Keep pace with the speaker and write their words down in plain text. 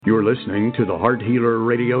You're listening to the Heart Healer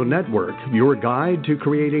Radio Network, your guide to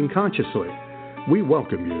creating consciously. We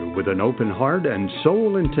welcome you with an open heart and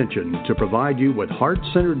sole intention to provide you with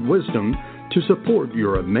heart-centered wisdom to support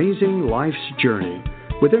your amazing life's journey,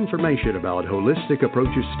 with information about holistic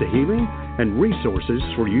approaches to healing and resources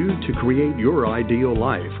for you to create your ideal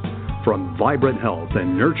life. From vibrant health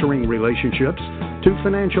and nurturing relationships to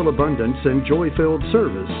financial abundance and joy-filled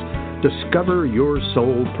service, discover your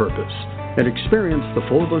soul purpose and experience the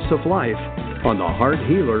fullness of life on the Heart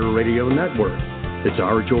Healer Radio Network. It's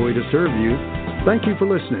our joy to serve you. Thank you for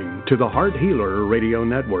listening to the Heart Healer Radio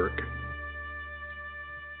Network.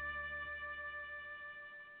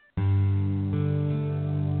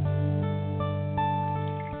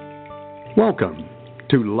 Welcome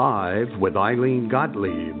to Live with Ilene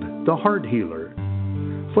Gottlieb, the Heart Healer.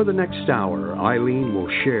 For the next hour, Ilene will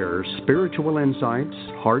share spiritual insights,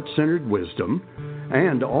 heart-centered wisdom,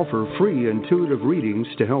 and offer free intuitive readings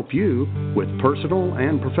to help you with personal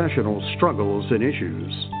and professional struggles and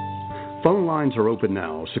issues. Phone lines are open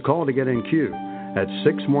now, so call to get in queue at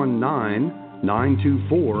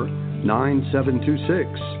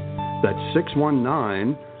 619-924-9726. That's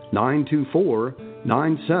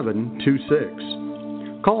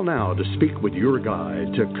 619-924-9726. Call now to speak with your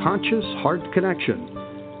guide to Conscious Heart Connection.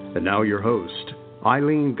 And now your host,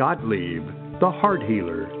 Ilene Gottlieb, the Heart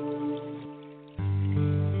Healer.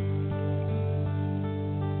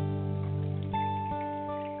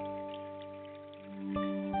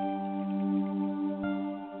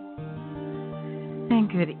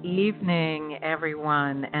 Good evening,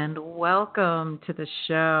 everyone, and welcome to the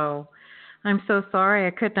show. I'm so sorry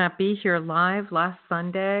I could not be here live last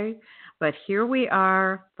Sunday, but here we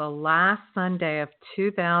are, the last Sunday of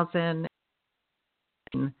 2000.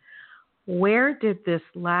 Where did this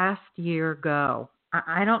last year go?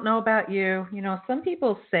 I don't know about you. You know, some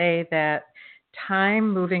people say that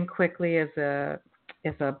time moving quickly is a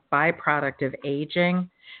byproduct of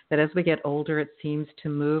aging, that as we get older, it seems to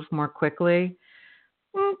move more quickly.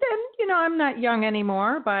 Then, you know, I'm not young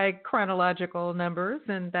anymore by chronological numbers,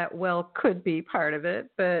 and that well could be part of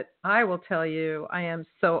it. But I will tell you, I am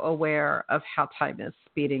so aware of how time is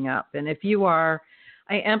speeding up. And if you are,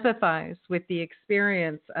 I empathize with the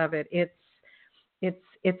experience of it. It's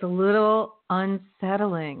a little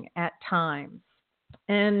unsettling at times.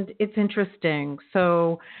 And it's interesting.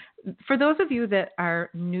 So for those of you that are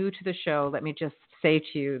new to the show, let me just say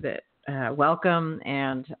to you that welcome,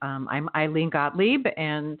 and I'm Ilene Gottlieb,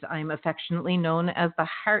 and I'm affectionately known as the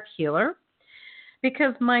Heart Healer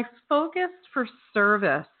because my focus for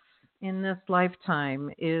service in this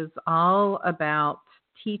lifetime is all about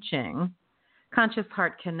teaching conscious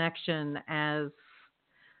heart connection as,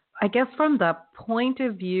 I guess, from the point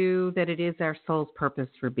of view that it is our soul's purpose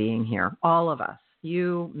for being here, all of us,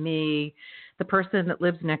 you, me, the person that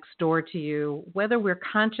lives next door to you, whether we're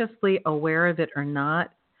consciously aware of it or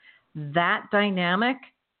not. That dynamic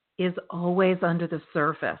is always under the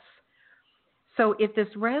surface. So if this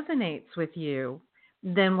resonates with you,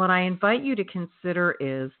 then what I invite you to consider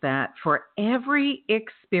is that for every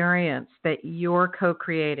experience that you're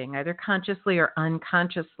co-creating, either consciously or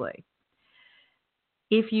unconsciously,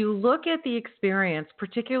 if you look at the experience,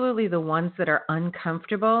 particularly the ones that are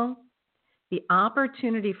uncomfortable, the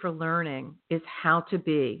opportunity for learning is how to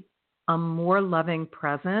be a more loving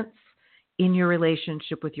presence in your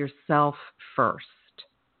relationship with yourself first.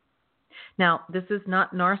 Now, this is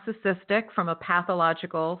not narcissistic from a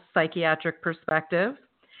pathological psychiatric perspective.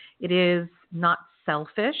 It is not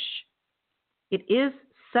selfish. It is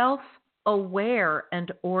self-aware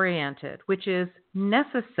and oriented, which is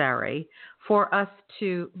necessary for us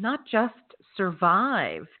to not just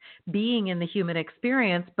survive being in the human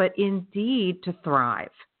experience, but indeed to thrive.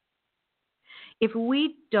 If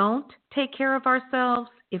we don't take care of ourselves,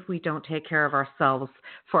 if we don't take care of ourselves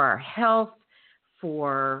for our health,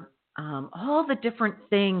 for all the different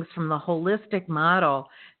things from the holistic model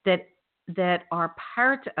that are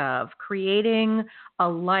part of creating a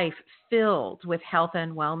life filled with health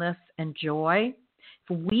and wellness and joy,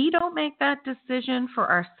 if we don't make that decision for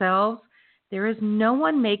ourselves, there is no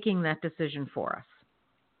one making that decision for us.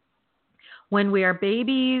 When we are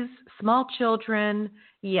babies, small children,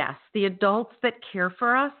 yes, the adults that care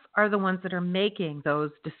for us are the ones that are making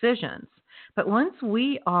those decisions. But once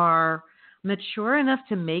we are mature enough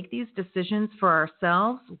to make these decisions for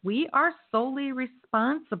ourselves, we are solely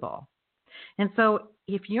responsible. And so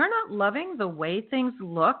if you're not loving the way things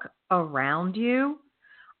look around you,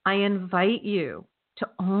 I invite you to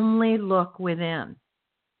only look within.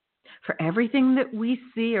 For everything that we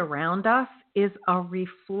see around us is a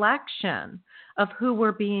reflection of who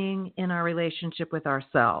we're being in our relationship with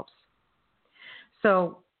ourselves.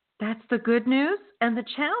 So that's the good news and the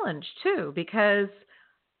challenge too, because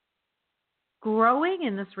growing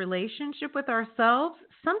in this relationship with ourselves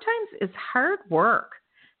sometimes is hard work.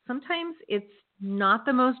 Sometimes it's not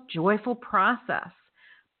the most joyful process.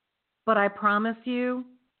 But I promise you,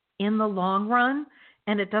 in the long run,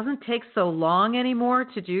 and it doesn't take so long anymore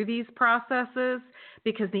to do these processes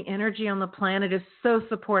because the energy on the planet is so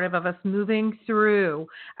supportive of us moving through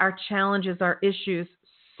our challenges, our issues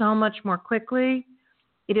so much more quickly.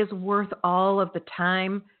 It is worth all of the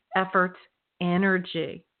time, effort,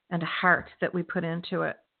 energy, and heart that we put into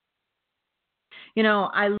it. You know,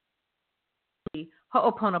 I love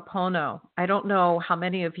Ho'oponopono. I don't know how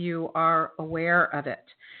many of you are aware of it.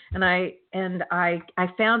 And I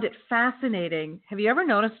found it fascinating. Have you ever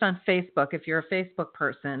noticed on Facebook, if you're a Facebook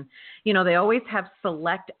person, you know, they always have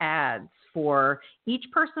select ads for each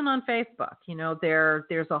person on Facebook. You know,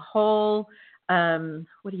 there's a whole,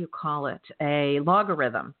 what do you call it? A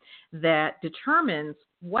logarithm that determines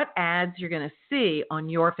what ads you're going to see on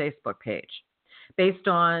your Facebook page, based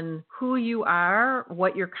on who you are,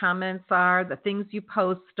 what your comments are, the things you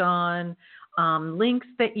post on, links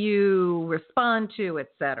that you respond to,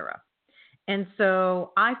 etc. And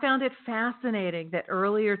so I found it fascinating that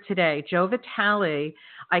earlier today, Joe Vitale,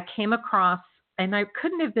 I came across, and I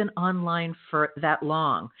couldn't have been online for that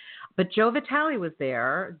long, but Joe Vitale was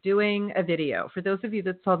there doing a video. For those of you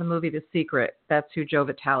that saw the movie The Secret, that's who Joe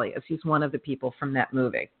Vitale is. He's one of the people from that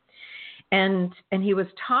movie. And he was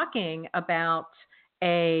talking about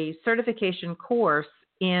a certification course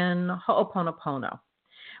in Ho'oponopono,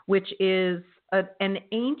 which is an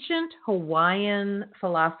ancient Hawaiian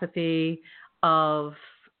philosophy of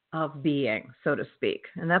being, so to speak.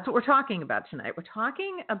 And that's what we're talking about tonight. We're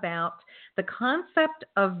talking about the concept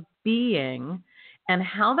of being and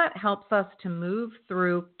how that helps us to move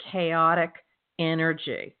through chaotic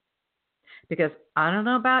energy. Because I don't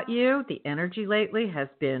know about you, the energy lately has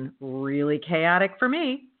been really chaotic for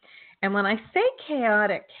me. And when I say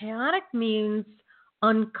chaotic means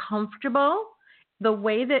uncomfortable. The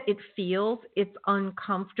way that it feels, it's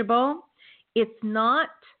uncomfortable. It's not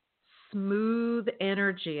smooth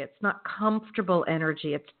energy. It's not comfortable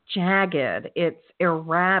energy. It's jagged. It's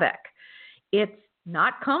erratic. It's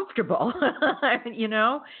not comfortable. You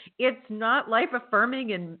know, it's not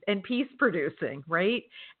life-affirming and peace-producing, right?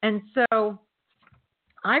 And so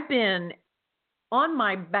I've been on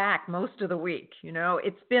my back most of the week. You know,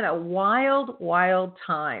 it's been a wild, wild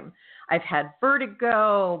time. I've had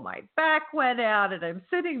vertigo, my back went out, and I'm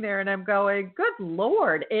sitting there and I'm going, good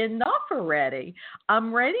Lord, enough already.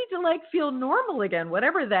 I'm ready to feel normal again,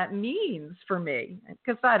 whatever that means for me,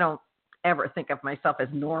 because I don't ever think of myself as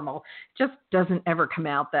normal. It just doesn't ever come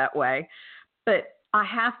out that way. But I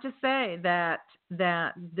have to say that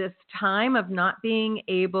this time of not being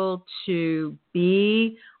able to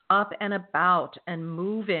be up and about and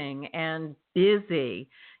moving and busy,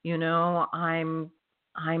 you know, I'm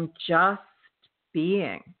just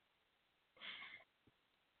being.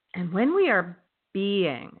 And when we are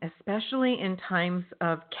being, especially in times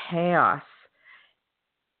of chaos,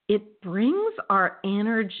 it brings our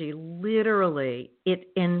energy, literally, it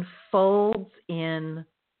enfolds in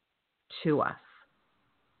to us.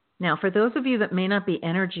 Now, for those of you that may not be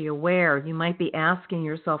energy aware, you might be asking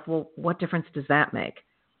yourself, well, what difference does that make?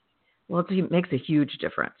 Well, it makes a huge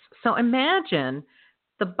difference. So imagine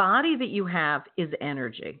the body that you have is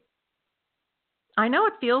energy. I know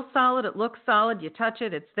it feels solid, it looks solid, you touch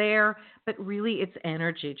it, it's there, but really it's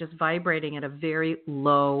energy just vibrating at a very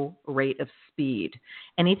low rate of speed.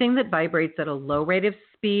 Anything that vibrates at a low rate of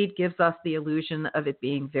speed gives us the illusion of it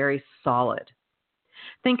being very solid.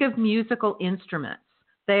 Think of musical instruments.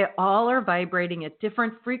 They all are vibrating at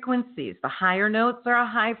different frequencies. The higher notes are a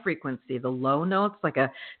high frequency. The low notes, like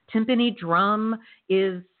a timpani drum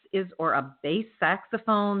or a bass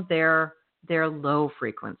saxophone, they're low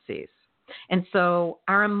frequencies. And so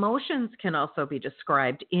our emotions can also be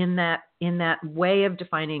described in that way of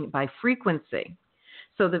defining by frequency.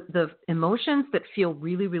 So the emotions that feel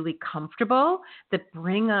really, really comfortable, that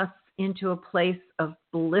bring us into a place of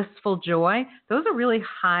blissful joy, those are really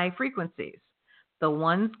high frequencies. The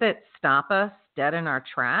ones that stop us dead in our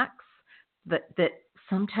tracks, that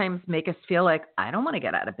sometimes make us feel like, I don't want to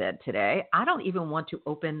get out of bed today. I don't even want to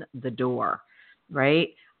open the door, right?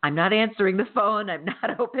 I'm not answering the phone. I'm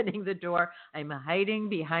not opening the door. I'm hiding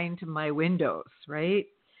behind my windows, right?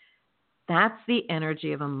 That's the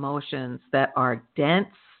energy of emotions that are dense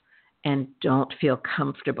and don't feel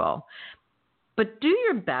comfortable. But do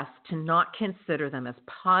your best to not consider them as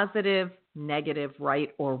positive, negative,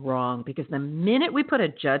 right, or wrong, because the minute we put a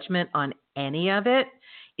judgment on any of it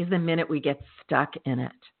is the minute we get stuck in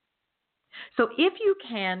it. So if you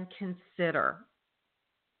can consider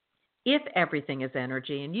if everything is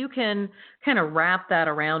energy, and you can kind of wrap that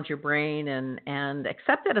around your brain and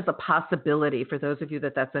accept it as a possibility for those of you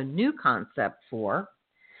that that's a new concept for.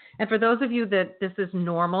 And for those of you that this is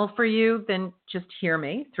normal for you, then just hear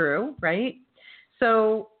me through, right?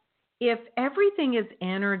 So if everything is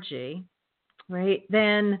energy, right,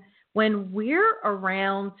 then when we're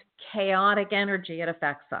around chaotic energy, it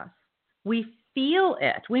affects us. We feel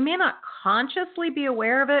it. We may not consciously be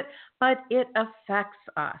aware of it, but it affects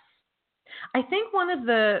us. I think one of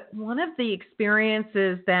the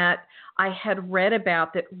experiences that I had read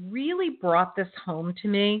about that really brought this home to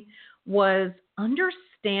me was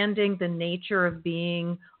understanding the nature of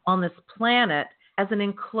being on this planet as an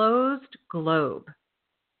enclosed globe,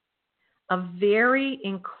 a very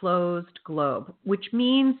enclosed globe, which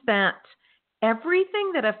means that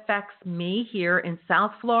everything that affects me here in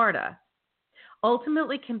South Florida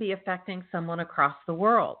ultimately can be affecting someone across the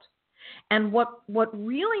world. And what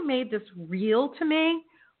really made this real to me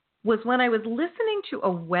was when I was listening to a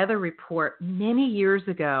weather report many years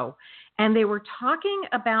ago, and they were talking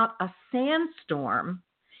about a sandstorm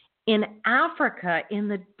in Africa in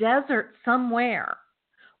the desert somewhere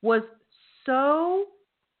was so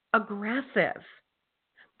aggressive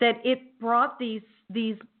that it brought these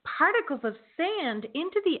particles of sand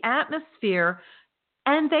into the atmosphere,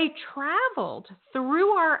 and they traveled through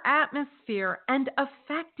our atmosphere and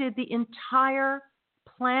affected the entire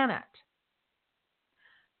planet.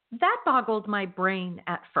 That boggled my brain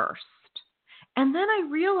at first. And then I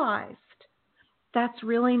realized that's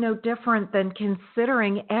really no different than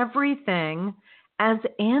considering everything as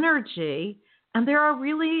energy, and there are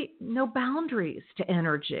really no boundaries to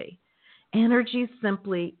energy. Energy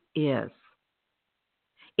simply is.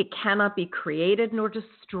 It cannot be created nor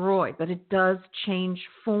destroyed, but it does change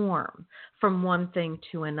form from one thing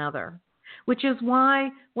to another, which is why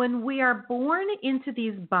when we are born into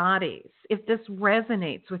these bodies, if this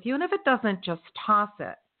resonates with you, and if it doesn't, just toss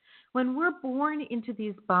it. When we're born into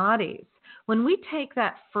these bodies, when we take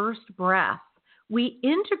that first breath, we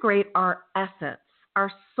integrate our essence, our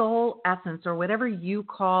soul essence, or whatever you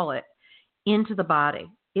call it, into the body.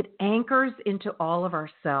 It anchors into all of our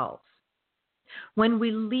cells. When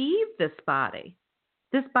we leave this body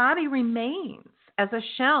remains as a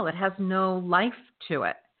shell. It has no life to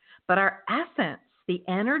it. But our essence, the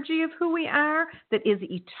energy of who we are that is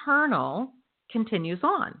eternal, continues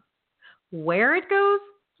on. Where it goes,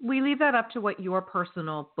 we leave that up to what your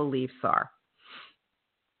personal beliefs are.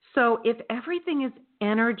 So if everything is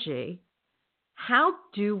energy, how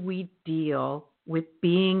do we deal with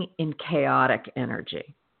being in chaotic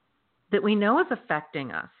energy that we know is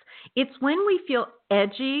affecting us? It's when we feel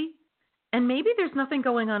edgy, and maybe there's nothing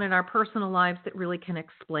going on in our personal lives that really can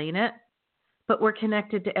explain it, but we're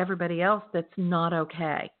connected to everybody else that's not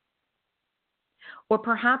okay. Or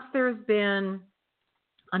perhaps there's been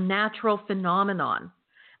a natural phenomenon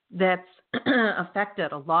that's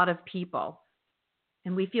affected a lot of people,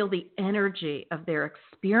 and we feel the energy of their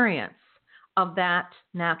experience of that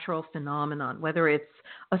natural phenomenon, whether it's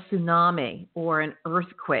a tsunami or an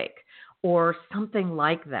earthquake or something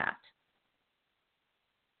like that.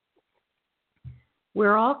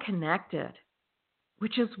 We're all connected,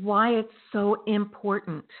 which is why it's so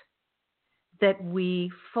important that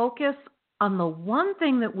we focus on the one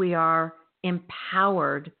thing that we are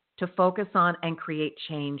empowered to focus on and create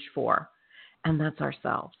change for, and that's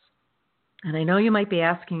ourselves. And I know you might be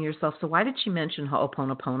asking yourself, so why did she mention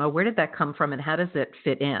Ho'oponopono? Where did that come from, and how does it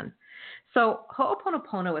fit in? So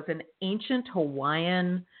Ho'oponopono is an ancient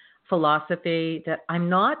Hawaiian philosophy that I'm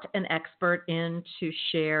not an expert in to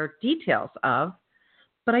share details of,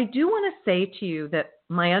 but I do want to say to you that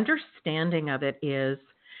my understanding of it is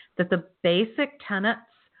that the basic tenets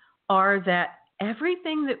are that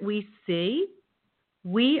everything that we see,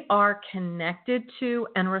 we are connected to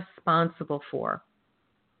and responsible for.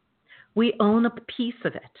 We own a piece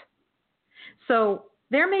of it. So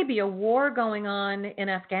there may be a war going on in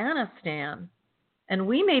Afghanistan, and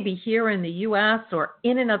we may be here in the U.S. or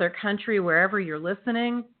in another country, wherever you're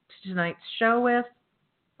listening to tonight's show with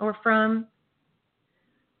or from.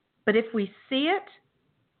 But if we see it,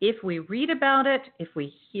 if we read about it, if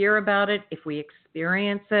we hear about it, if we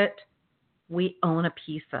experience it, we own a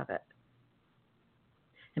piece of it.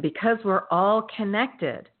 And because we're all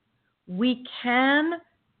connected, we can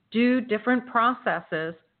do different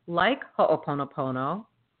processes like Ho'oponopono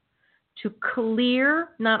to clear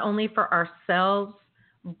not only for ourselves,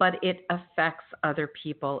 but it affects other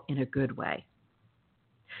people in a good way.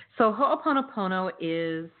 So Ho'oponopono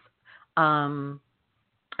is, I'm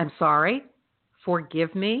sorry,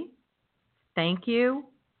 forgive me, thank you,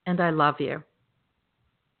 and I love you.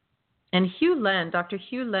 And Hugh Len, Dr.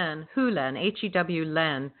 Hugh Len, Hew Len,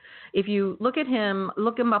 if you look him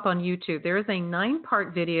up on YouTube, there is a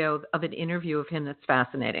 9-part video of an interview of him that's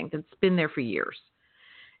fascinating, that's been there for years.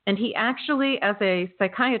 And he actually, as a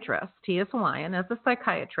psychiatrist, he is Hawaiian, as a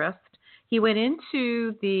psychiatrist, he went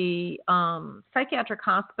into the psychiatric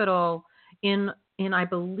hospital in I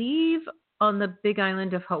believe, on the Big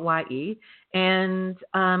Island of Hawaii, and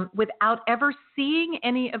without ever seeing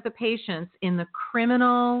any of the patients in the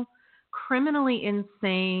criminally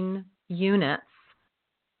insane units,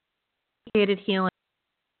 created healing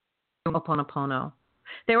Ho'oponopono.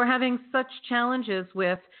 They were having such challenges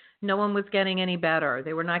with no one was getting any better.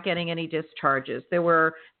 They were not getting any discharges. There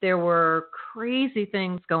were crazy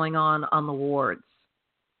things going on the wards.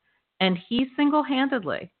 And he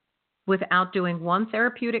single-handedly, without doing one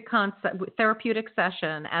therapeutic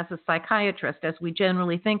session as a psychiatrist, as we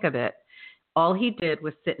generally think of it, all he did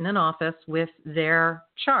was sit in an office with their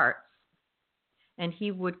charts, and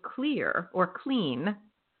he would clear or clean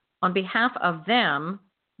on behalf of them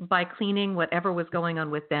by cleaning whatever was going on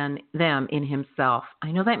with them in himself.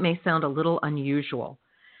 I know that may sound a little unusual.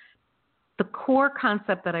 The core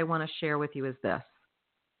concept that I want to share with you is this.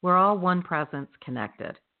 We're all one presence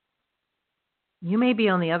connected. You may be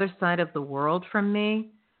on the other side of the world from me,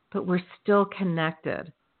 but we're still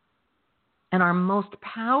connected. And our most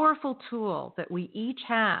powerful tool that we each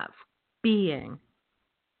have, being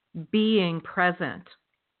present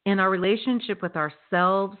in our relationship with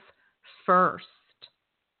ourselves first,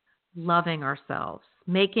 loving ourselves,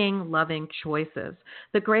 making loving choices.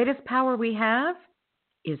 The greatest power we have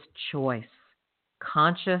is choice,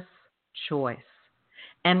 conscious choice.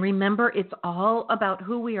 And remember, it's all about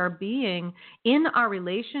who we are being in our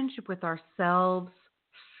relationship with ourselves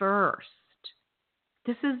first.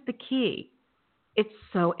 This is the key. It's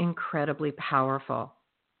so incredibly powerful.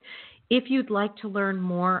 If you'd like to learn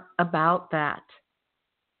more about that,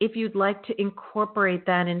 if you'd like to incorporate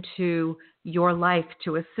that into your life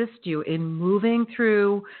to assist you in moving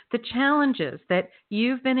through the challenges that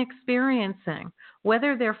you've been experiencing,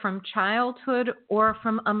 whether they're from childhood or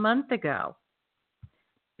from a month ago,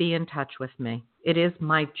 be in touch with me. It is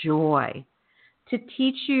my joy to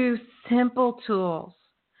teach you simple tools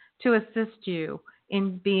to assist you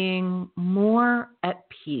in being more at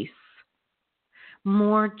peace,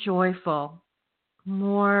 more joyful,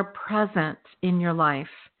 more present in your life,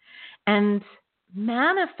 and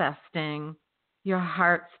manifesting your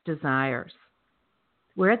heart's desires.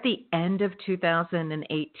 We're at the end of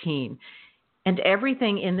 2018, and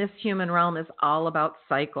everything in this human realm is all about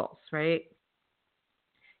cycles, right?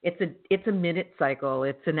 It's a minute cycle,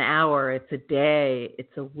 it's an hour, it's a day,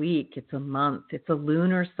 it's a week, it's a month, it's a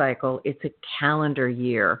lunar cycle, it's a calendar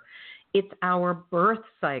year. It's our birth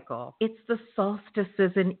cycle. It's the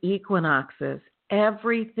solstices and equinoxes.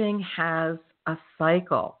 Everything has a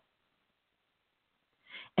cycle.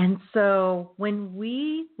 And so when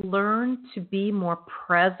we learn to be more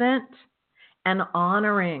present and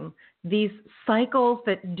honoring these cycles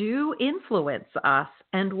that do influence us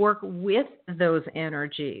and work with those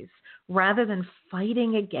energies rather than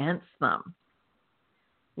fighting against them,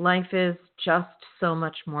 life is just so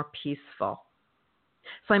much more peaceful.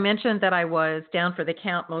 So I mentioned that I was down for the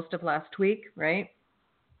count most of last week, right?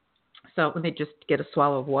 So let me just get a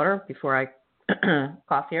swallow of water before I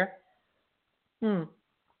cough here.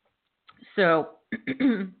 So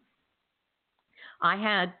I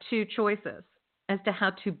had two choices as to how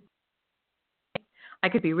to. I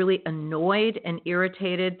could be really annoyed and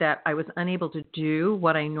irritated that I was unable to do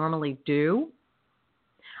what I normally do.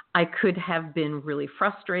 I could have been really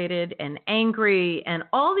frustrated and angry and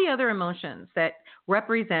all the other emotions that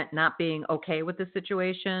represent not being okay with the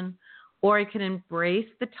situation. Or I could embrace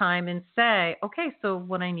the time and say, okay, so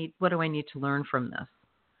what do I need to learn from this?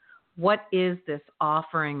 What is this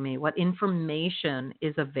offering me? What information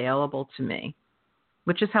is available to me?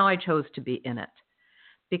 Which is how I chose to be in it.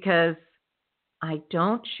 Because I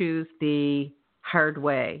don't choose the hard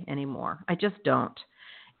way anymore. I just don't.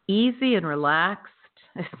 Easy and relaxed,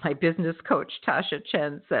 as my business coach Tasha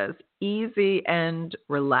Chen says, easy and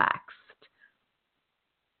relaxed.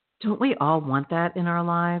 Don't we all want that in our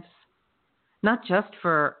lives? Not just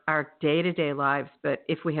for our day-to-day lives, but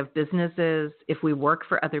if we have businesses, if we work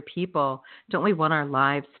for other people, don't we want our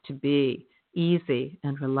lives to be easy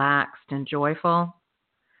and relaxed and joyful?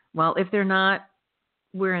 Well, if they're not,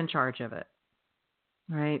 we're in charge of it.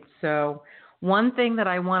 Right. So one thing that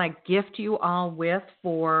I want to gift you all with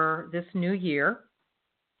for this new year,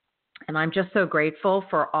 and I'm just so grateful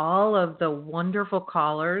for all of the wonderful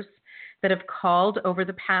callers that have called over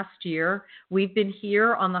the past year. We've been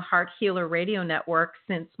here on the Heart Healer Radio Network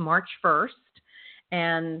since March 1st.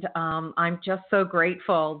 And I'm just so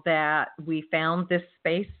grateful that we found this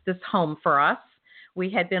space, this home for us. We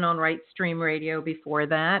had been on Right Stream Radio before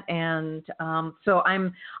that. And so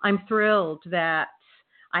I'm thrilled that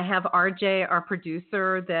I have RJ, our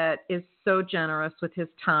producer, that is so generous with his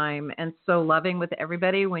time and so loving with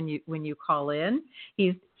everybody when you call in.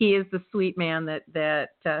 He is the sweet man that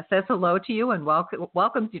says hello to you and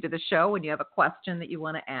welcomes you to the show when you have a question that you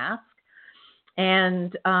want to ask.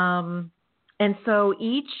 And so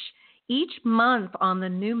each month on the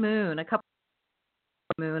new moon, a couple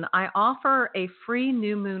of moon, I offer a free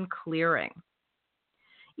new moon clearing.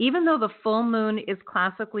 Even though the full moon is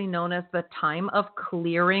classically known as the time of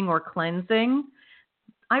clearing or cleansing,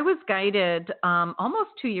 I was guided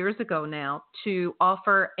almost 2 years ago now to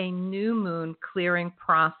offer a new moon clearing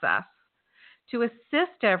process to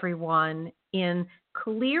assist everyone in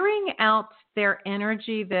clearing out their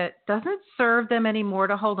energy that doesn't serve them anymore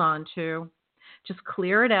to hold on to. Just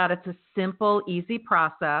clear it out. It's a simple, easy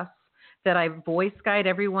process that I voice guide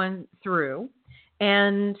everyone through.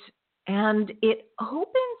 And it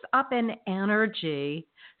opens up an energy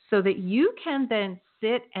so that you can then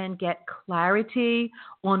sit and get clarity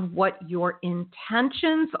on what your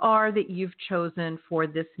intentions are that you've chosen for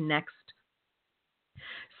this next.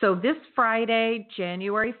 So this Friday,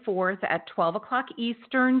 January 4th at 12 o'clock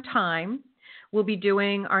Eastern Time, we'll be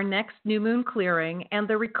doing our next new moon clearing, and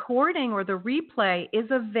the recording or the replay is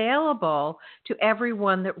available to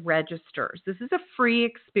everyone that registers. This is a free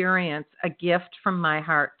experience, a gift from my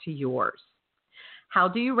heart to yours. How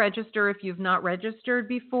do you register if you've not registered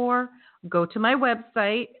before? Go to my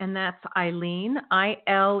website, and that's Ilene,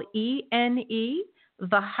 ILENE,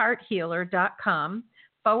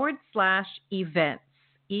 thehearthealer.com/events,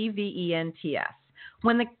 EVENTS.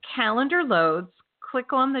 When the calendar loads,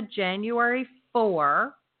 click on the January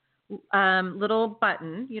 4 little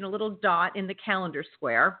button, little dot in the calendar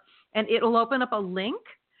square, and it'll open up a link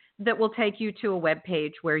that will take you to a web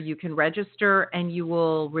page where you can register and you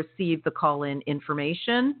will receive the call-in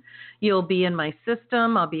information. You'll be in my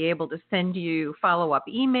system. I'll be able to send you follow-up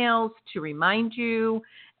emails to remind you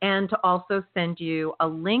and to also send you a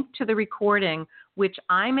link to the recording, which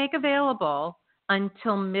I make available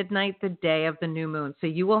until midnight the day of the new moon. So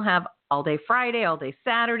you will have all day Friday, all day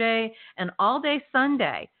Saturday, and all day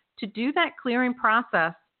Sunday to do that clearing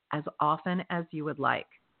process as often as you would like.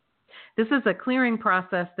 This is a clearing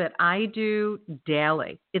process that I do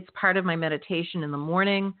daily. It's part of my meditation in the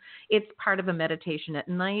morning. It's part of a meditation at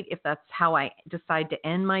night. If that's how I decide to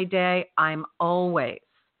end my day, I'm always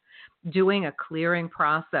doing a clearing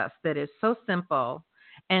process that is so simple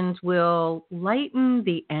and will lighten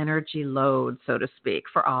the energy load, so to speak,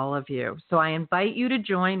 for all of you. So I invite you to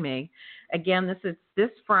join me. Again, this is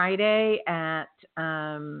this Friday at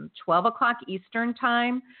 12 o'clock Eastern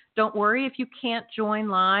Time. Don't worry if you can't join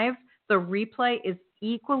live. The replay is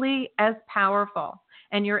equally as powerful.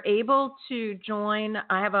 And you're able to join.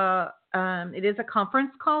 I have it is a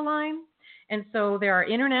conference call line. And so there are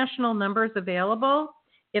international numbers available.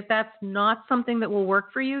 If that's not something that will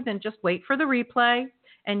work for you, then just wait for the replay.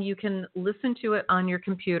 And you can listen to it on your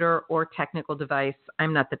computer or technical device.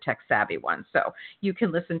 I'm not the tech savvy one, so you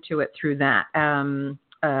can listen to it through that,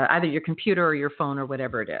 either your computer or your phone or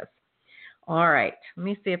whatever it is. All right, let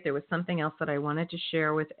me see if there was something else that I wanted to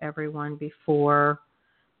share with everyone before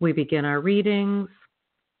we begin our readings.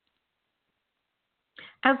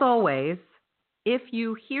 As always, if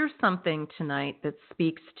you hear something tonight that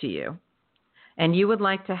speaks to you, and you would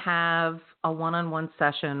like to have a one-on-one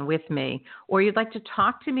session with me, or you'd like to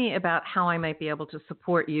talk to me about how I might be able to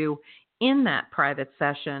support you in that private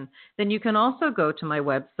session, then you can also go to my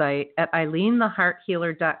website at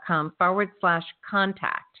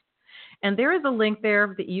ilenethehearthealer.com/contact. And there is a link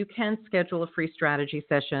there that you can schedule a free strategy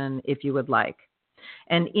session if you would like.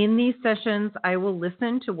 And in these sessions, I will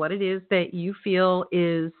listen to what it is that you feel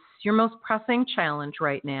is your most pressing challenge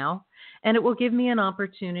right now. And it will give me an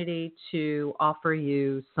opportunity to offer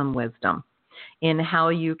you some wisdom in how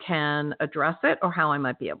you can address it or how I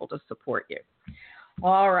might be able to support you.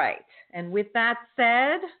 All right. And with that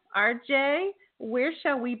said, RJ, where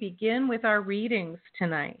shall we begin with our readings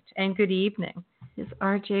tonight? And good evening. Is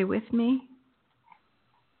RJ with me?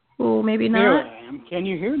 Oh, maybe not. Here I am. Can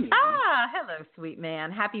you hear me? Ah, hello, sweet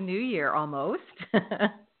man. Happy New Year, almost.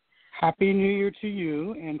 Happy New Year to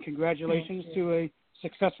you, and congratulations to a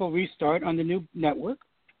successful restart on the new network.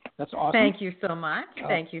 That's awesome. Thank you so much.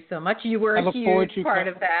 Thank you so much. You were a huge part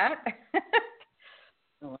of that.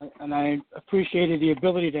 And I appreciated the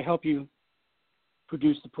ability to help you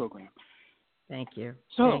produce the program. Thank you.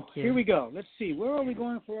 So Thank you. here we go. Let's see. Where are we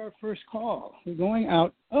going for our first call? We're going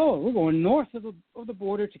out. Oh, we're going north of the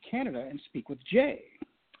border to Canada and speak with Jay.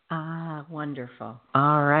 Ah, wonderful.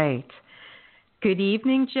 All right. Good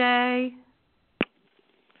evening, Jay.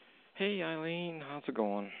 Hey, Ilene. How's it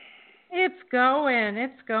going? It's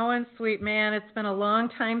going, sweet man. It's been a long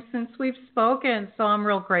time since we've spoken, so I'm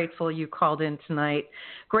real grateful you called in tonight.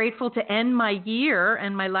 Grateful to end my year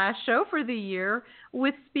and my last show for the year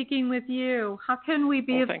with speaking with you. How can we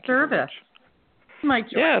be of service? My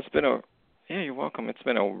joy. Yeah, you're welcome. It's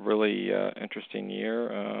been a really interesting year.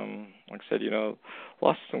 Like I said,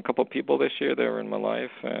 lost a couple of people this year that were in my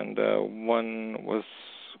life, and one was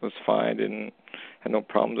fine, didn't had no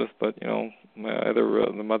problems with, but my other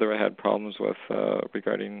the mother I had problems with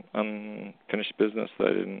regarding unfinished business that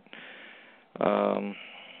I didn't. I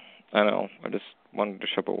don't know. I just wanted to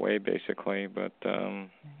ship away basically, but I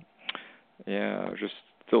was just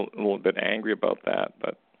still a little bit angry about that.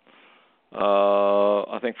 But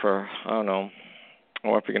I think I don't know. I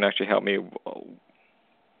wonder if you can actually help me.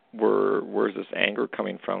 Where's this anger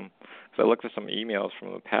coming from? Because I looked at some emails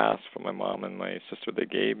from the past from my mom and my sister they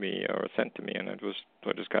gave me or sent to me, and I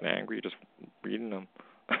just got angry just reading them.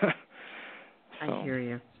 So. I hear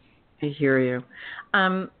you.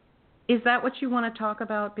 Is that what you want to talk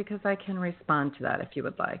about? Because I can respond to that if you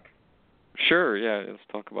would like. Sure. Yeah. Let's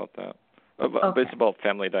talk about that. Okay. It's about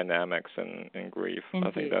family dynamics and grief. Indeed.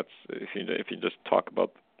 I think that's if you just talk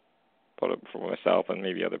about it for myself and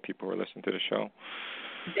maybe other people who are listening to the show.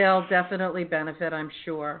 They'll definitely benefit, I'm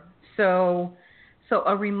sure. So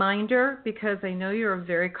a reminder, because I know you're a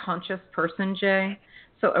very conscious person, Jay.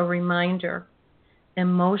 So a reminder,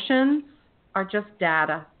 emotions are just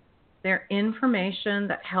data. They're information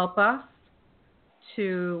that help us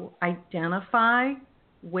to identify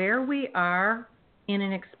where we are in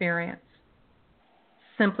an experience.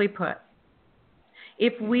 Simply put,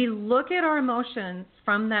 if we look at our emotions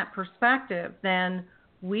from that perspective, then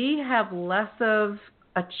we have less of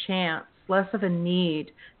a chance, less of a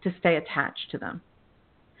need to stay attached to them.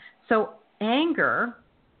 So anger,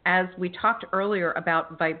 as we talked earlier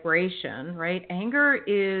about vibration, right? Anger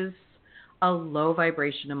is a low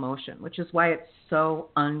vibration emotion, which is why it's so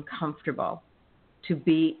uncomfortable to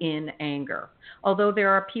be in anger. Although there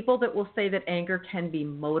are people that will say that anger can be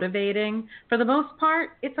motivating, for the most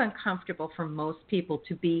part, it's uncomfortable for most people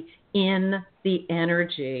to be in the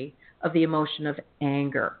energy of the emotion of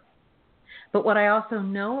anger. But what I also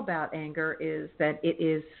know about anger is that it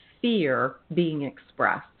is fear being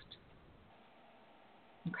expressed.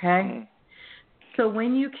 Okay? So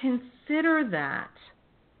when you consider that,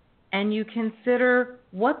 and you consider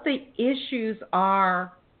what the issues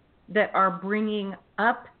are that are bringing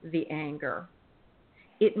up the anger,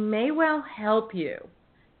 it may well help you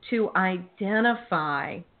to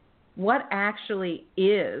identify what actually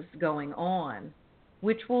is going on,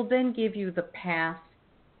 which will then give you the path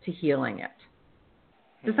to healing it.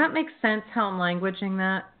 Does that make sense how I'm languaging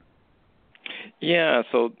that? Yeah,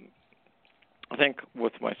 so I think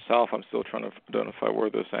with myself, I'm still trying to identify where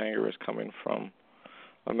this anger is coming from.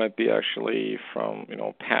 It might be actually from,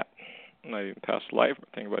 not even past life,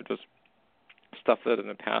 thing, but just stuff that in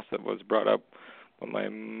the past that was brought up when my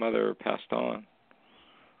mother passed on.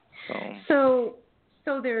 So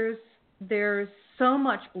there's so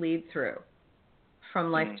much bleed through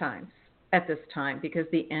from lifetimes at this time because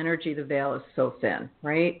the energy, the veil is so thin,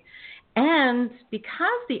 right? And because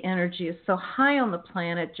the energy is so high on the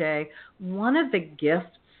planet, Jay, one of the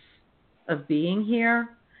gifts of being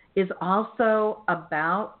here is also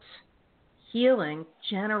about healing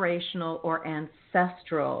generational or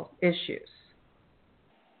ancestral issues.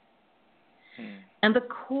 And the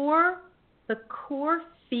core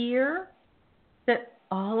fear that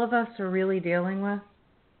all of us are really dealing with,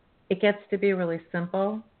 it gets to be really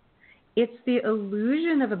simple. It's the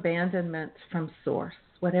illusion of abandonment from source,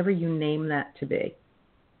 whatever you name that to be.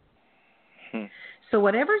 So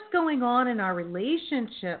whatever's going on in our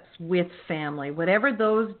relationships with family, whatever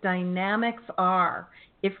those dynamics are,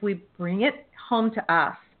 if we bring it home to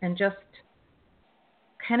us and just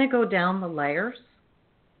kind of go down the layers,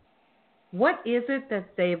 what is it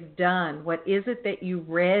that they've done? What is it that you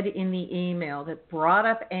read in the email that brought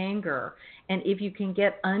up anger? And if you can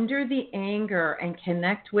get under the anger and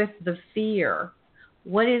connect with the fear,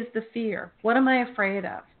 what is the fear? What am I afraid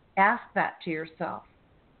of? Ask that to yourself.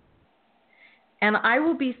 And I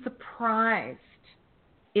will be surprised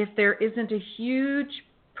if there isn't a huge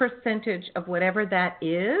percentage of whatever that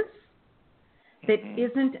is that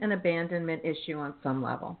isn't an abandonment issue on some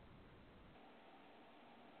level.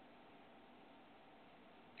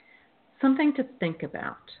 Something to think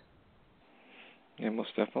about. Yeah,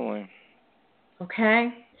 most definitely. Okay?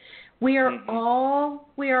 We are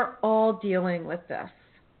all dealing with this.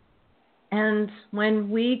 And when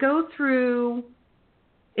we go through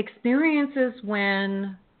experiences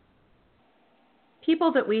when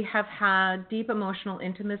people that we have had deep emotional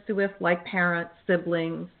intimacy with, like parents,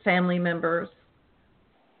 siblings, family members,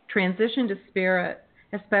 transition to spirit,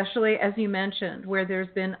 especially as you mentioned, where there's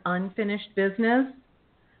been unfinished business,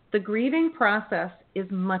 the grieving process is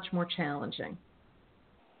much more challenging.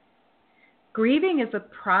 Grieving is a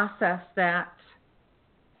process that,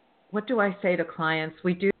 what do I say to clients?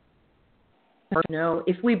 We do know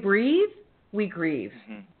if we breathe, we grieve.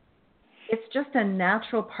 Mm-hmm. It's just a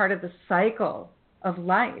natural part of the cycle of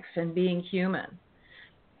life and being human.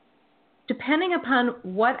 Depending upon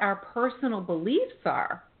what our personal beliefs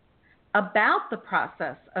are about the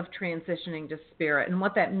process of transitioning to spirit and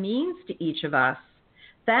what that means to each of us,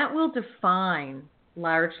 that will define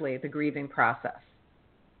largely the grieving process.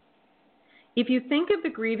 If you think of the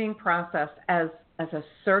grieving process as a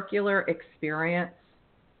circular experience,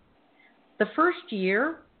 the first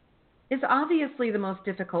year is obviously the most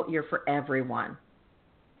difficult year for everyone,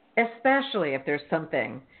 especially if there's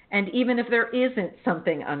something, and even if there isn't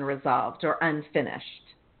something unresolved or unfinished.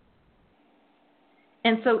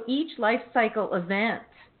 And so each life cycle event,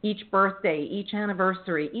 each birthday, each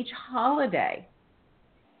anniversary, each holiday,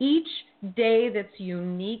 each day that's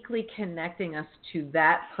uniquely connecting us to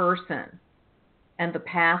that person and the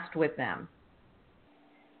past with them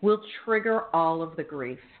will trigger all of the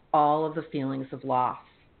grief, all of the feelings of loss.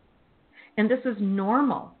 And this is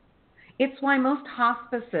normal. It's why most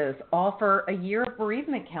hospices offer a year of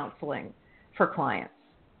bereavement counseling for clients.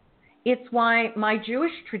 It's why my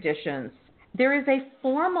Jewish traditions, there is a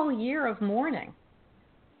formal year of mourning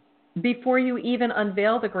before you even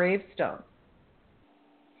unveil the gravestone.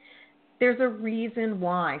 There's a reason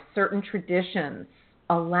why certain traditions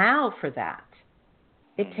allow for that.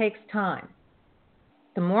 It takes time.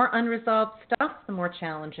 The more unresolved stuff, the more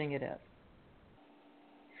challenging it is.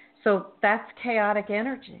 So that's chaotic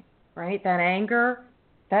energy, right? That anger,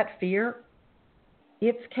 that fear,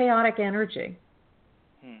 it's chaotic energy.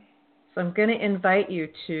 So I'm going to invite you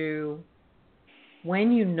to,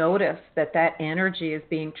 when you notice that energy is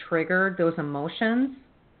being triggered, those emotions,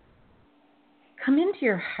 come into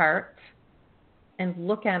your heart and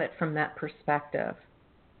look at it from that perspective.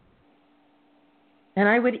 And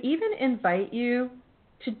I would even invite you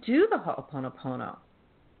to do the Ho'oponopono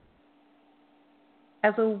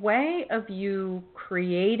as a way of you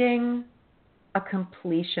creating a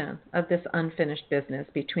completion of this unfinished business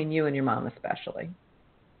between you and your mom especially.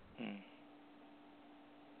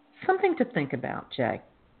 Something to think about, Jay.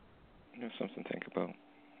 Yeah, something to think about.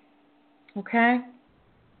 Okay?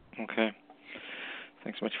 Okay.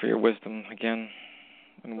 Thanks so much for your wisdom again.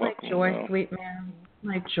 And welcome. My joy, sweet man.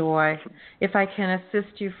 My joy. If I can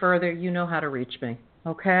assist you further, you know how to reach me.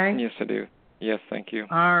 Okay? Yes, I do. Yes, thank you.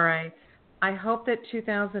 All right. I hope that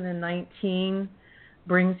 2019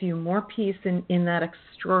 brings you more peace in that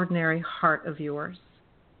extraordinary heart of yours.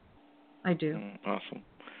 I do. Awesome.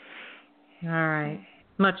 All right.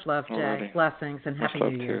 Much love, Jay. Alrighty. Blessings and Happy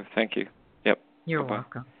New Year. Too. Thank you. Yep. You're Bye-bye.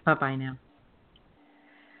 welcome. Bye-bye now.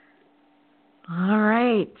 All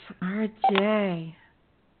right. RJ.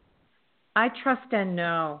 I trust and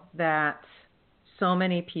know that so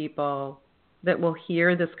many people that will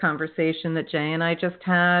hear this conversation that Jay and I just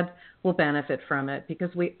had will benefit from it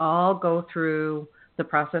because we all go through the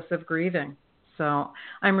process of grieving. So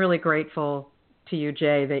I'm really grateful to you,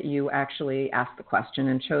 Jay, that you actually asked the question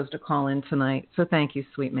and chose to call in tonight. So thank you,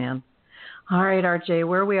 sweet man. All right, RJ,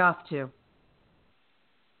 where are we off to?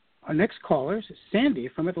 Our next caller is Sandy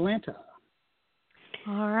from Atlanta.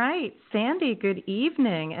 All right, Sandy, good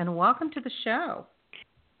evening and welcome to the show.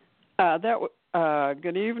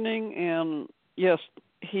 Good evening, and yes,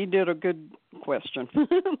 he did a good question.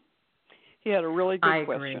 He had a really good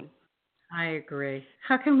question. I agree.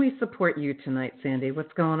 How can we support you tonight, Sandy?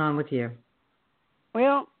 What's going on with you?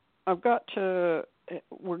 Well,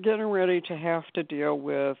 we're getting ready to have to deal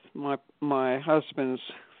with my husband's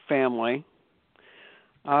family.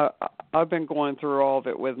 I've been going through all of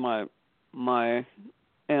it with my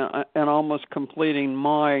and almost completing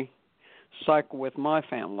my cycle with my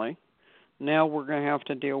family. Now we're going to have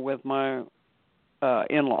to deal with my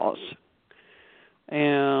in-laws.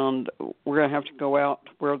 And we're going to have to go out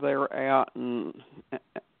where they're at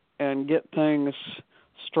and get things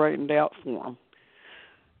straightened out for them.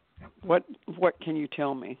 What can you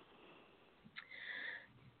tell me?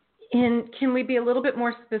 And can we be a little bit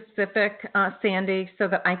more specific, Sandy, so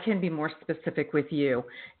that I can be more specific with you?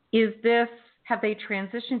 Have they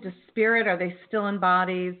transitioned to spirit? Are they still in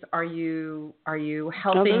bodies? Are you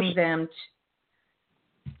helping them?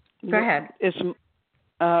 Go ahead. It's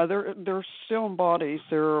they're still in bodies.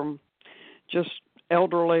 They're just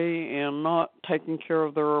elderly and not taking care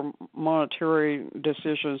of their monetary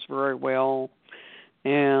decisions very well,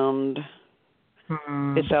 and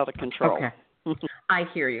it's out of control. Okay. I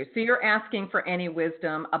hear you. So you're asking for any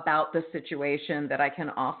wisdom about the situation that I can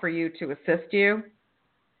offer you to assist you?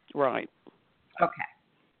 Right. Okay.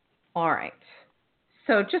 All right.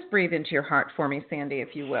 So just breathe into your heart for me, Sandy,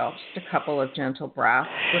 if you will. Just a couple of gentle breaths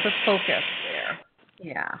with a focus there.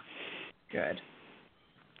 Yeah. Good.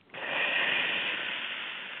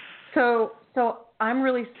 So I'm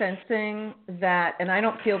really sensing that, and I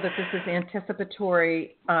don't feel that this is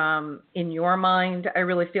anticipatory in your mind. I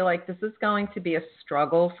really feel like this is going to be a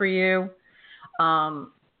struggle for you.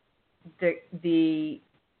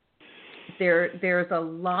 There's a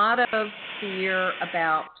lot of fear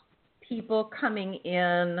about people coming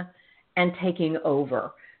in and taking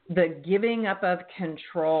over. The giving up of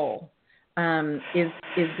control is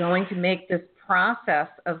going to make this process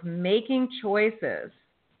of making choices,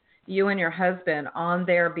 you and your husband, on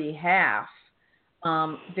their behalf,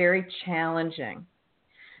 very challenging.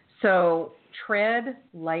 So tread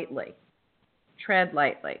lightly. Tread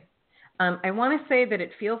lightly. I want to say that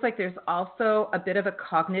it feels like there's also a bit of a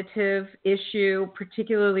cognitive issue,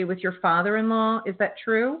 particularly with your father-in-law. Is that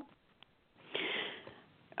true?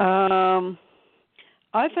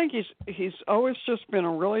 I think he's always just been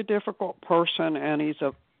a really difficult person, and he's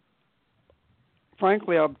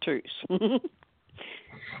frankly obtuse.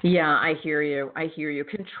 Yeah, I hear you.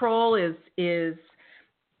 Control is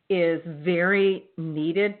very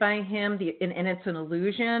needed by him, and it's an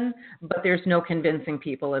illusion, but there's no convincing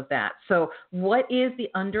people of that. So what is the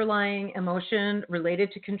underlying emotion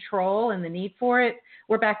related to control and the need for it?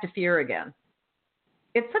 We're back to fear again.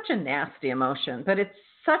 It's such a nasty emotion, but it's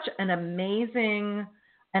such an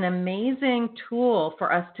amazing tool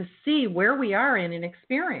for us to see where we are in an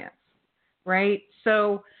experience, right?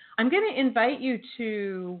 So I'm going to invite you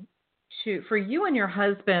for you and your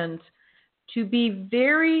husband to be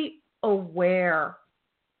very aware,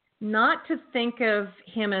 not to think of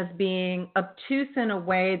him as being obtuse in a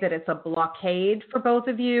way that it's a blockade for both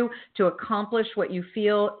of you to accomplish what you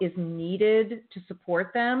feel is needed to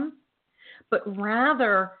support them, but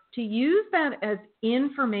rather to use that as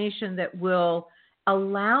information that will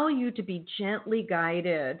allow you to be gently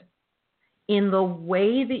guided in the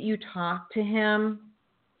way that you talk to him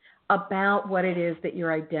about what it is that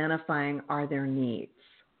you're identifying are their needs.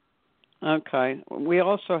 Okay. We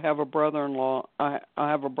also have a brother-in-law. I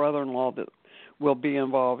have a brother-in-law that will be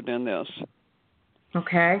involved in this.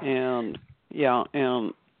 Okay. And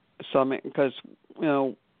so I mean, because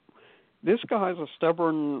this guy's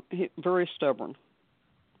very stubborn.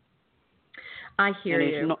 I hear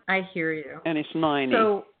you. I hear you. And he's 90.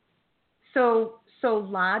 So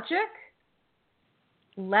logic,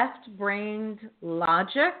 left-brained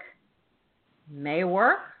logic may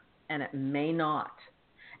work and it may not.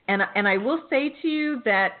 And I will say to you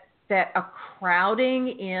that a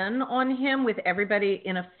crowding in on him with everybody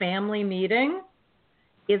in a family meeting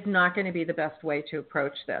is not going to be the best way to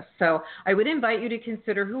approach this. So I would invite you to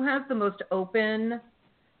consider who has the most open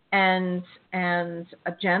and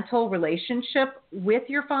a gentle relationship with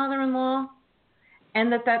your father-in-law,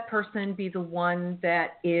 and that person be the one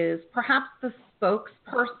that is perhaps the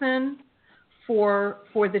spokesperson for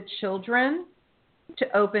the children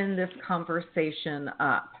to open this conversation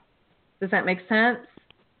up. Does that make sense?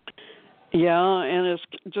 Yeah, and it's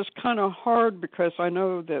just kind of hard because I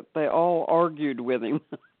know that they all argued with him,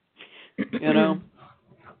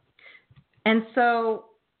 And so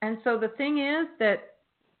the thing is that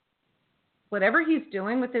whatever he's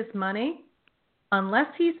doing with his money, unless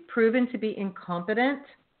he's proven to be incompetent,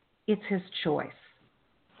 it's his choice.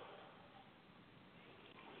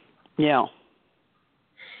 Yeah.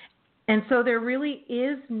 And so there really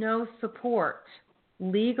is no support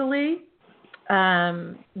legally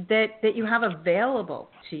that you have available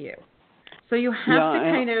to you. So you have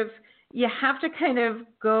to kind of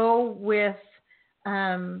go with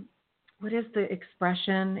what is the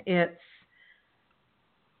expression? It's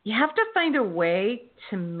you have to find a way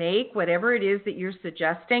to make whatever it is that you're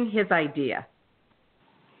suggesting his idea.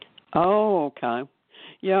 Oh, okay.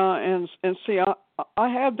 Yeah, and see, I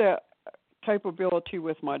had that capability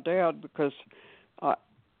with my dad because,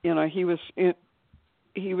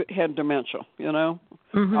 he had dementia.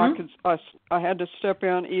 Mm-hmm. I had to step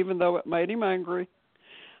in, even though it made him angry.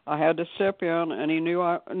 I had to step in, and he knew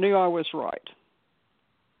I was right.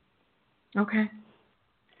 Okay.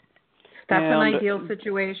 That's an ideal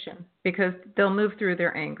situation because they'll move through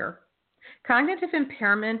their anger. Cognitive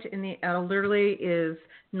impairment in the elderly is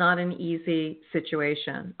not an easy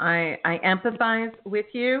situation. I empathize with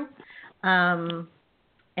you. And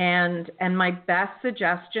my best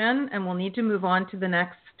suggestion, and we'll need to move on to the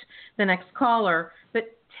next caller,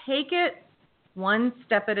 but take it one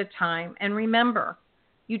step at a time. And remember,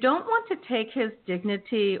 you don't want to take his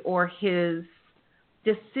dignity or his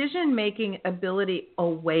decision-making ability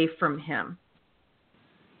away from him.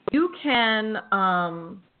 You can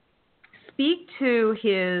speak to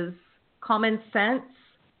his common sense.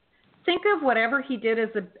 Think of whatever he did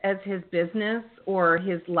as his business or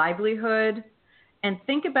his livelihood, and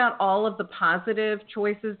think about all of the positive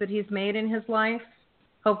choices that he's made in his life.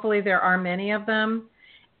 Hopefully there are many of them.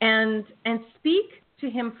 And speak to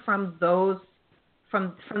him from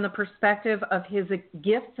the perspective of his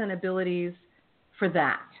gifts and abilities for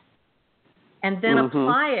that. And then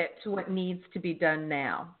apply it to what needs to be done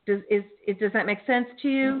now. Does that make sense to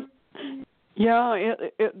you? Yeah,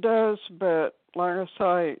 it does, but like I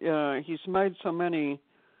say, he's made so many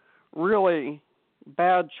really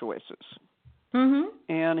bad choices.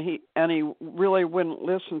 And he really wouldn't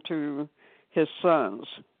listen to his sons.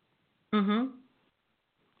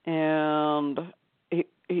 And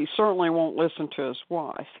he certainly won't listen to his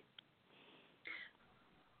wife.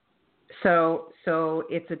 So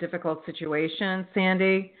it's a difficult situation,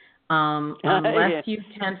 Sandy, unless you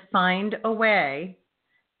can find a way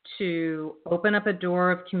to open up a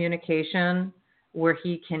door of communication where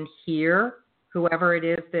he can hear whoever it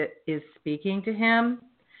is that is speaking to him,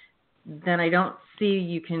 then I don't see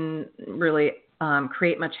you can really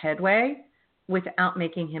create much headway without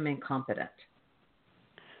making him incompetent.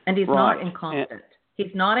 And he's not incompetent.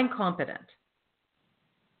 He's not incompetent.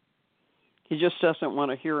 He just doesn't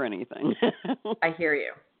want to hear anything. I hear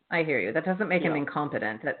you. That doesn't make him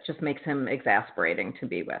incompetent. That just makes him exasperating to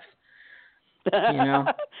be with. You know?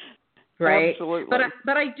 Right? Absolutely.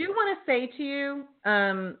 But I do want to say to you,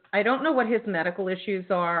 I don't know what his medical issues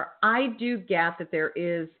are. I do get that there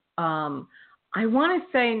is, I want to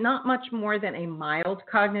say not much more than a mild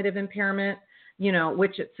cognitive impairment, you know,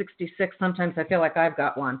 which at 66, sometimes I feel like I've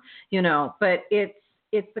got one, you know, but it's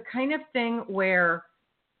the kind of thing where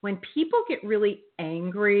when people get really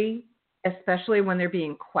angry, especially when they're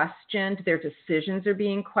being questioned, their decisions are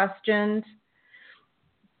being questioned,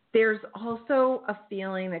 there's also a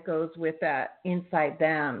feeling that goes with that inside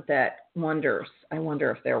them that wonders, I wonder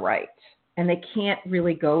if they're right. And they can't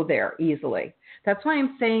really go there easily. That's why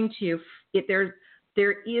I'm saying to you, there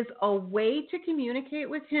is a way to communicate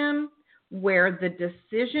with him where the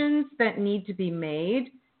decisions that need to be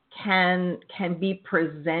made can be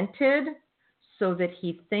presented so that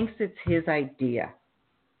he thinks it's his idea.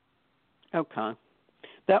 Okay.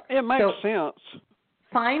 That it makes sense.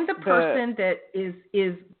 Find the person that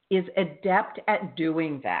is adept at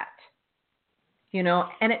doing that. You know,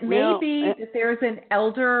 and it may be that there's an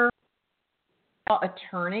elder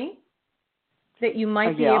attorney that you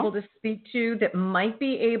might be able to speak to that might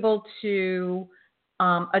be able to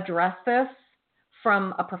address this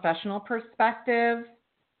from a professional perspective.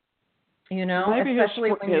 You know, maybe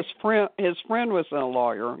especially his friend was a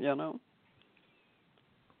lawyer. You know.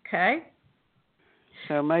 Okay.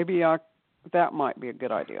 So maybe that might be a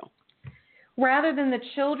good idea. Rather than the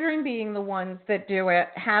children being the ones that do it,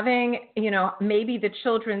 having, you know, maybe the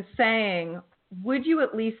children saying, would you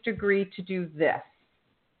at least agree to do this?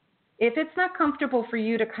 If it's not comfortable for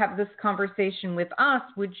you to have this conversation with us,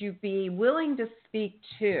 would you be willing to speak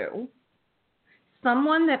to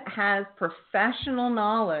someone that has professional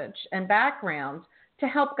knowledge and background to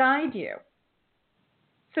help guide you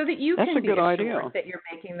so that you can be assured that you're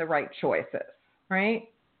making the right choices, right?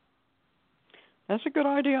 That's a good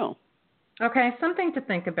idea. Okay, something to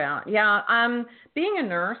think about. Yeah, being a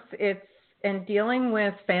nurse, and dealing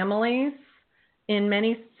with families in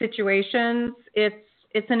many situations,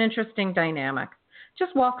 it's an interesting dynamic.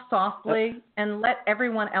 Just walk softly and let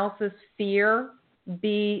everyone else's fear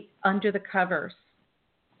be under the covers.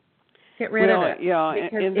 Get rid of it. Yeah,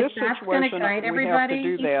 because in this if that's situation, going to guide everybody,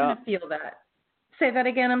 he's going to feel that. Say that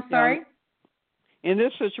again. I'm sorry. In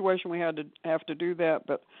this situation, we have to do that,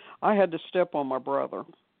 but I had to step on my brother.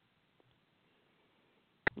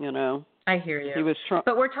 You know. I hear you. He was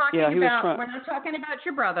but we're talking about. We're not talking about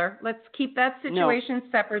your brother. Let's keep that situation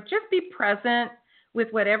separate. Just be present with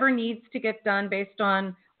whatever needs to get done based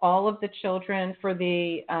on all of the children for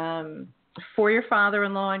your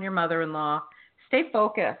father-in-law and your mother-in-law. Stay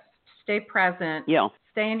focused. Stay present. Yeah.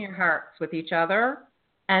 Stay in your hearts with each other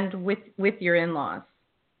and with your in-laws.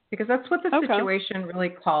 Because that's what the situation really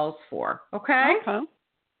calls for. Okay? Okay.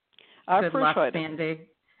 I Good luck, appreciate it. Sandy.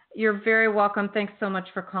 You're very welcome. Thanks so much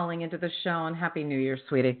for calling into the show, and Happy New Year,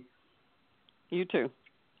 sweetie. You too.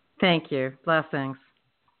 Thank you. Blessings.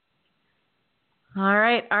 All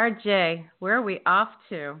right, RJ, where are we off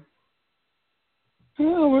to?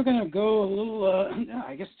 Well, we're going to go a little,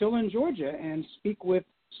 I guess, still in Georgia and speak with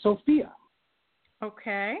Sophia.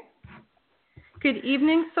 Okay. Good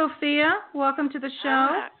evening, Sophia. Welcome to the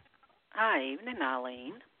show. Hi, evening,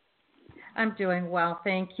 Eileen. I'm doing well,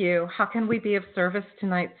 thank you. How can we be of service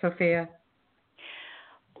tonight, Sophia?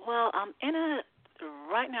 Well,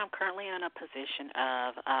 right now I'm currently in a position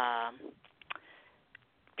of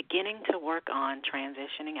beginning to work on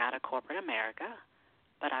transitioning out of corporate America,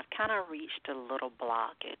 but I've kind of reached a little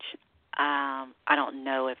blockage. I don't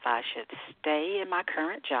know if I should stay in my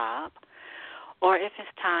current job or if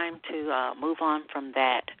it's time to move on from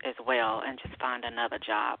that as well and just find another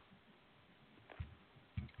job.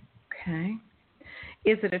 Okay.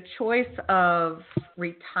 Is it a choice of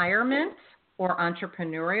retirement or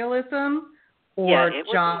entrepreneurialism or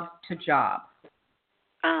job to job?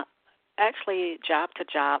 Actually, job to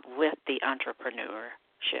job with the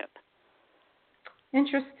entrepreneurship.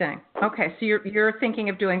 Interesting. Okay, so you're thinking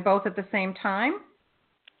of doing both at the same time?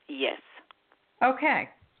 Yes. Okay.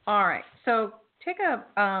 All right. So take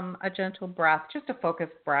a gentle breath, just a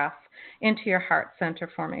focused breath into your heart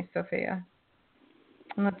center for me, Sophia.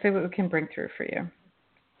 And let's see what we can bring through for you.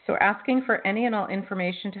 So asking for any and all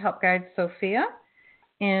information to help guide Sophia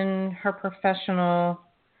in her professional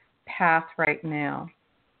path right now.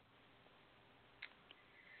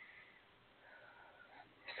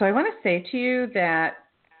 So I want to say to you that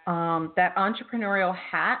that entrepreneurial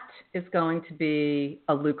hat is going to be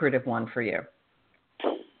a lucrative one for you.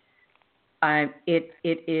 It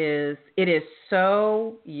is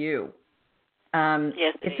so you.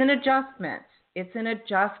 Yes, it's an adjustment. It's an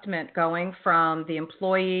adjustment going from the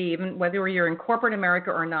employee, even whether you're in corporate America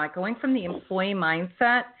or not, going from the employee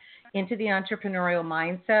mindset into the entrepreneurial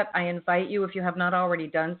mindset. I invite you, if you have not already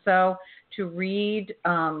done so, to read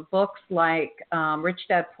books like Rich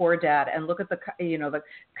Dad, Poor Dad, and look at the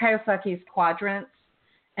Kiyosaki's quadrants,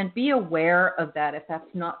 and be aware of that if that's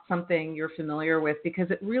not something you're familiar with, because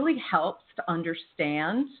it really helps to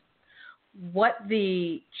understand what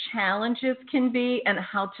the challenges can be and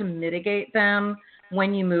how to mitigate them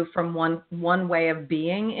when you move from one way of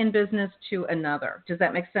being in business to another. Does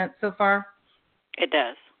that make sense so far? It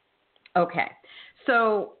does. Okay.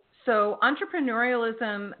 So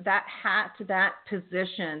entrepreneurialism, that hat, that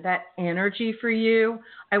position, that energy for you,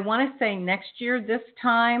 I want to say next year, this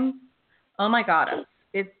time, oh my God,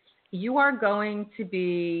 you are going to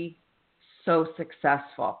be so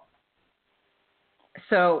successful.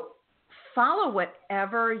 So follow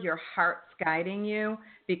whatever your heart's guiding you,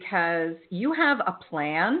 because you have a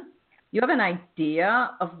plan. You have an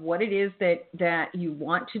idea of what it is that you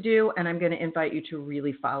want to do, and I'm going to invite you to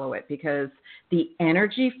really follow it, because the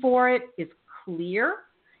energy for it is clear,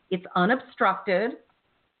 it's unobstructed,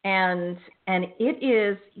 and it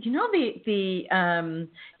is,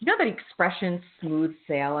 that expression, smooth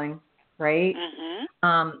sailing, right?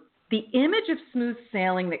 Mm-hmm. The image of smooth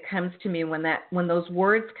sailing that comes to me when those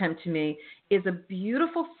words come to me is a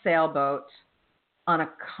beautiful sailboat on a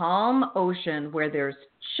calm ocean where there's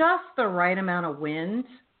just the right amount of wind,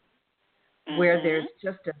 where there's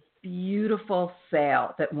just a beautiful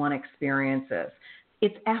sail that one experiences.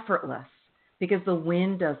 It's effortless because the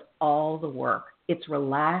wind does all the work. It's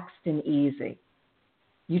relaxed and easy.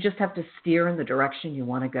 You just have to steer in the direction you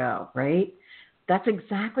want to go, right? That's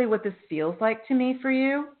exactly what this feels like to me for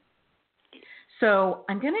you. So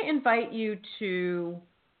I'm going to invite you to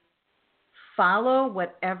follow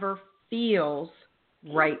whatever feels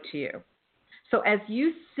right to you. So as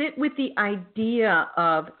you sit with the idea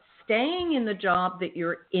of staying in the job that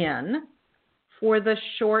you're in for the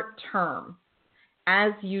short term,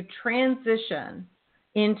 as you transition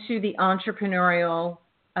into the entrepreneurial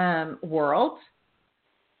world,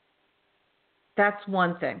 that's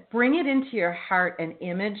one thing. Bring it into your heart and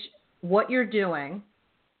image what you're doing,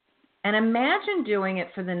 and imagine doing it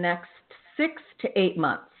for the next 6 to 8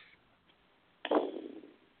 months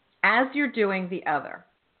as you're doing the other,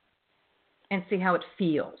 and see how it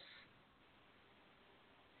feels.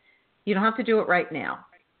 You don't have to do it right now.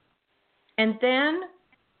 And then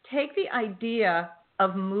take the idea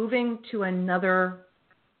of moving to another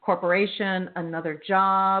corporation, another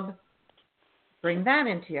job. Bring that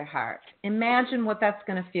into your heart. Imagine what that's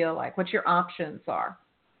going to feel like, what your options are,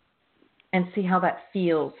 and see how that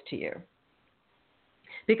feels to you.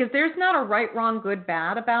 Because there's not a right, wrong, good,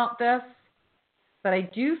 bad about this, but I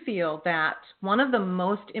do feel that one of the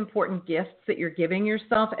most important gifts that you're giving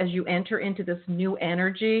yourself as you enter into this new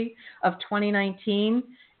energy of 2019,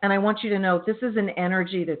 and I want you to know this is an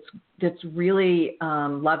energy that's really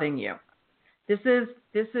loving you. This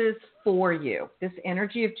is for you. This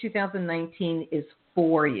energy of 2019 is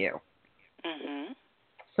for you. Mhm.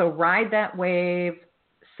 So ride that wave,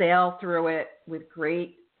 sail through it with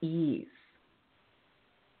great ease.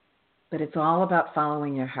 But it's all about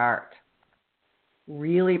following your heart,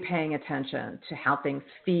 really paying attention to how things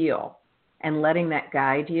feel and letting that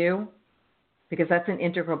guide you, because that's an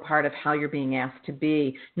integral part of how you're being asked to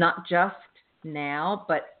be, not just now,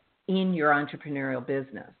 but in your entrepreneurial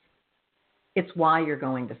business. It's why you're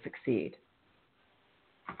going to succeed.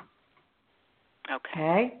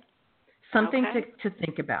 Okay? Something to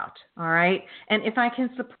think about, all right? And if I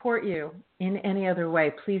can support you in any other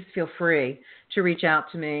way, please feel free to reach out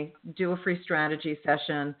to me, do a free strategy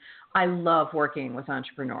session. I love working with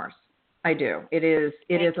entrepreneurs. I do. It is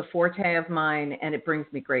a forte of mine, and it brings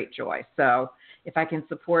me great joy. So if I can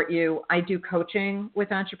support you, I do coaching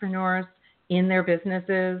with entrepreneurs in their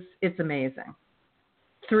businesses. It's amazing.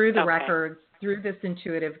 Through the records, through this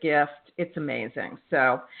intuitive gift, it's amazing.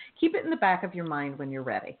 So keep it in the back of your mind when you're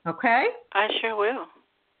ready, okay? I sure will.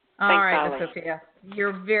 All right, Ms. Sophia.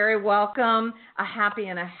 You're very welcome. A happy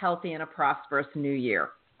and a healthy and a prosperous new year.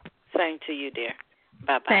 Same to you, dear.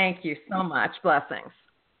 Bye-bye. Thank you so much. Blessings.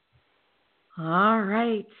 All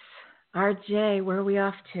right. RJ, where are we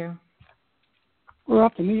off to? We're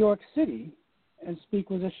off to New York City and speak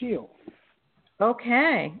with Ashil.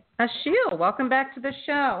 Okay. Ashil, welcome back to the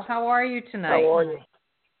show. How are you tonight? How are you?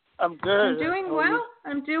 I'm good. I'm doing well.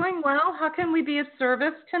 I'm doing well. How can we be of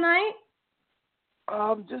service tonight?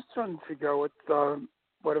 I'm just trying to figure out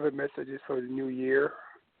whatever message is for the new year.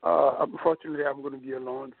 Unfortunately, I'm going to be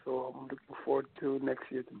alone, so I'm looking forward to next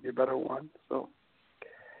year to be a better one. So.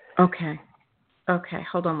 Okay.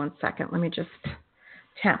 Hold on one second. Let me just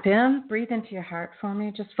tap in. Breathe into your heart for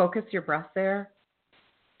me. Just focus your breath there.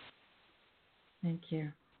 Thank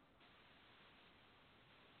you.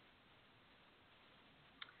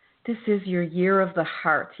 This is your year of the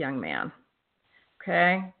heart, young man.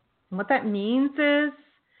 Okay? And what that means is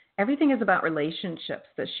everything is about relationships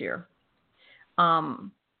this year.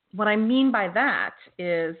 What I mean by that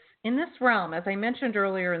is in this realm, as I mentioned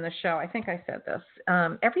earlier in the show, I think I said this,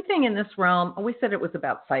 everything in this realm, we said it was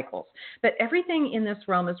about cycles, but everything in this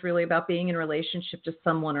realm is really about being in relationship to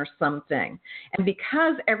someone or something. And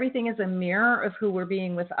because everything is a mirror of who we're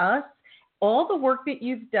being with us, all the work that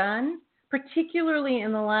you've done, particularly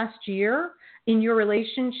in the last year, in your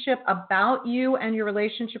relationship about you and your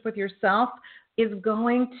relationship with yourself, is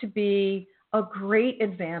going to be a great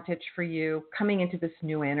advantage for you coming into this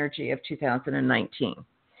new energy of 2019.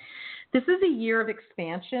 This is a year of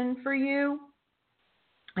expansion for you.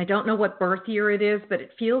 I don't know what birth year it is, but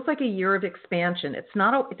it feels like a year of expansion. It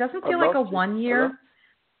doesn't feel like a 1 year. Hello?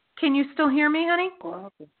 Can you still hear me, honey?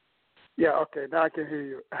 Yeah, okay. Now I can hear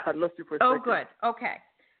you. I lost you for a second. Oh, good. Okay.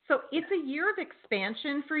 So it's a year of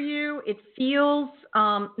expansion for you. It feels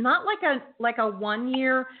not like a 1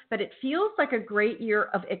 year, but it feels like a great year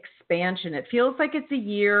of expansion. It feels like it's a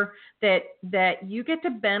year that you get to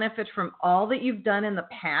benefit from all that you've done in the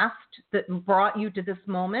past that brought you to this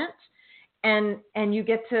moment, and you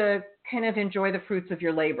get to kind of enjoy the fruits of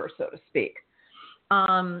your labor, so to speak.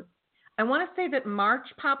 I want to say that March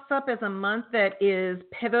pops up as a month that is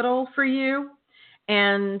pivotal for you,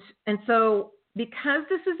 and so because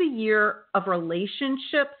this is a year of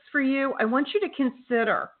relationships for you, I want you to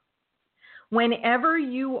consider whenever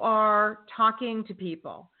you are talking to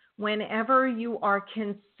people, whenever you are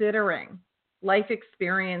considering life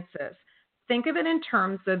experiences, think of it in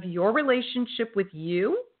terms of your relationship with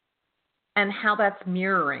you and how that's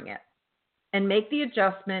mirroring it, and make the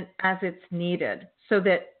adjustment as it's needed so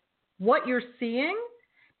that what you're seeing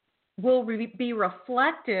will be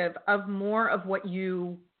reflective of more of what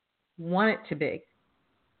you want it to be.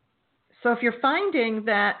 So if you're finding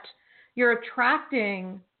that you're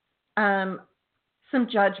attracting some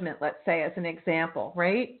judgment, let's say as an example,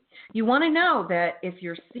 right? You want to know that if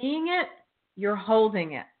you're seeing it, you're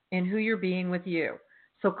holding it in who you're being with you.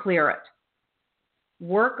 So clear it.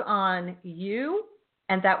 Work on you,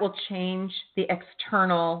 and that will change the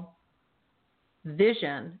external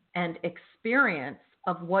vision and experience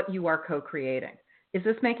of what you are co-creating. Is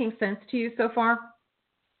this making sense to you so far?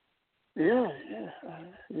 Yeah.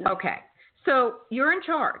 Okay. So you're in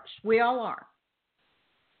charge. We all are.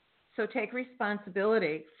 So take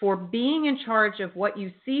responsibility for being in charge of what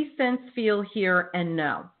you see, sense, feel, hear, and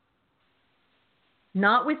know.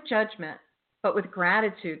 Not with judgment, but with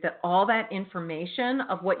gratitude that all that information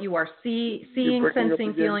of what you are seeing,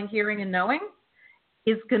 sensing, feeling, hearing, and knowing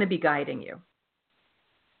is going to be guiding you.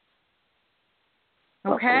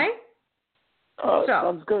 Okay?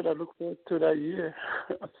 Sounds good. I look forward to that year.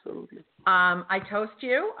 Absolutely. I toast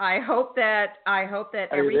you. I hope that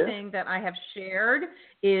everything that I have shared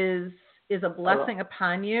is a blessing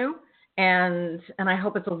upon you, and I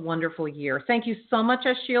hope it's a wonderful year. Thank you so much,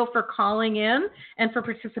 Ashiel, for calling in and for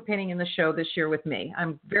participating in the show this year with me.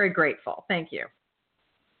 I'm very grateful. Thank you.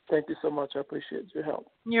 Thank you so much. I appreciate your help.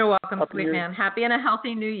 You're welcome, Happy sweet New man. Happy and a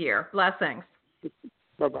healthy new year. Blessings.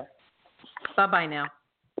 Bye-bye. Bye-bye now.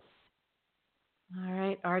 All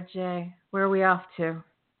right, RJ, where are we off to?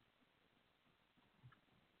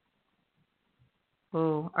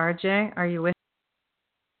 Oh, RJ, are you with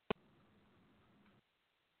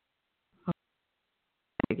me?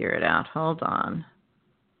 Figure it out. Hold on.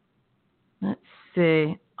 Let's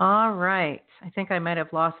see. All right. I think I might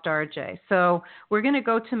have lost RJ. So we're going to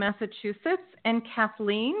go to Massachusetts. And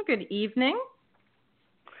Kathleen, good evening.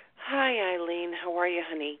 Hi, Eileen. How are you,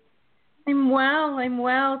 honey? I'm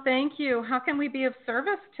well. Thank you. How can we be of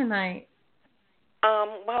service tonight?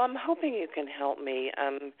 Well, I'm hoping you can help me.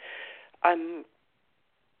 I'm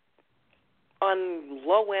on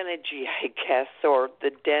low energy, I guess, or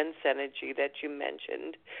the dense energy that you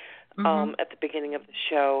mentioned at the beginning of the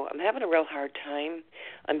show. I'm having a real hard time.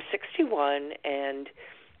 I'm 61, and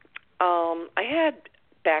I had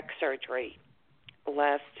back surgery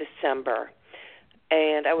last December,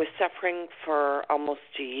 and I was suffering for almost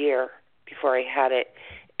a year before I had it.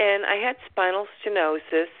 And I had spinal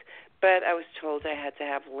stenosis, but I was told I had to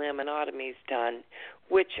have laminotomies done,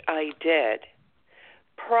 which I did.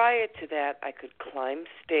 Prior to that, I could climb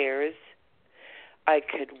stairs. I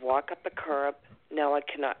could walk up a curb. Now I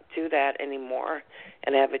cannot do that anymore.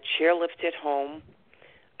 And I have a chairlift at home.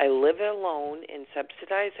 I live alone in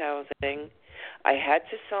subsidized housing. I had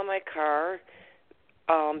to sell my car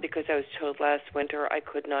because I was told last winter I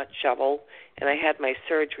could not shovel, and I had my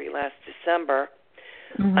surgery last December.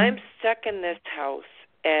 I'm stuck in this house,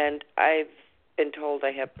 and I've been told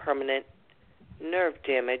I have permanent nerve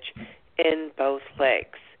damage in both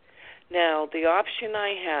legs. Now, the option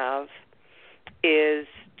I have is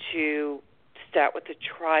to start with a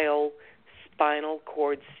trial spinal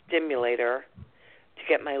cord stimulator to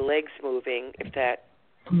get my legs moving, if that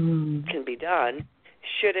can be done.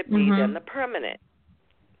 Should it be then the permanent?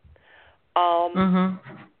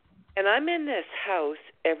 And I'm in this house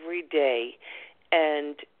every day,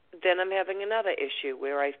 and then I'm having another issue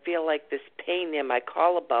where I feel like this pain near my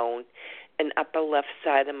collarbone and upper left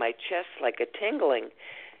side of my chest, like a tingling.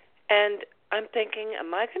 And I'm thinking,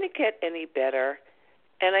 am I going to get any better?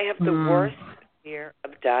 And I have the worst fear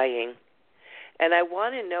of dying. And I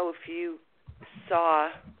want to know if you saw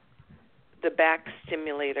the back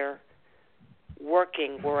stimulator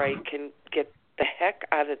working where I can get the heck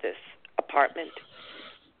out of this apartment.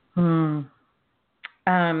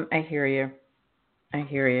 I hear you.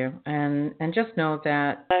 And just know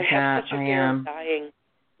that I have such a fear of dying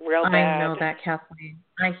real bad. I know that, Kathleen.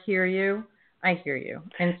 I hear you.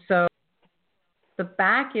 And so the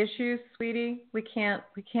back issues, sweetie, we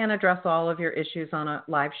can't address all of your issues on a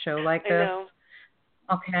live show like this. I know.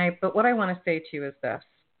 Okay, but what I want to say to you is this.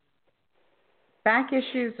 Back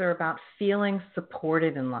issues are about feeling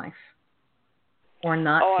supported in life or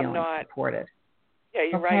not feeling supported. Yeah,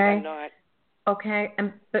 you're right, I'm not. Okay,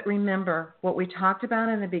 but remember what we talked about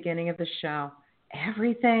in the beginning of the show.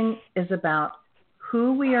 Everything is about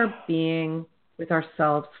who we are being with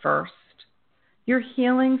ourselves first. Your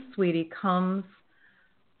healing, sweetie, comes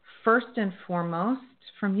first and foremost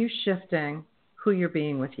from you shifting who you're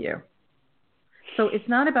being with you. So it's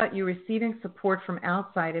not about you receiving support from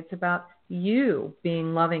outside. It's about you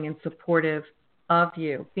being loving and supportive of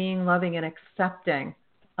you, being loving and accepting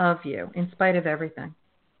of you in spite of everything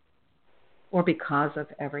or because of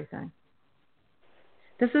everything.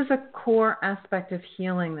 This is a core aspect of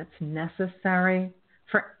healing that's necessary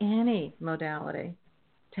for any modality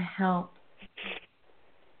to help.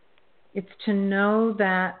 It's to know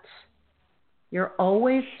that you're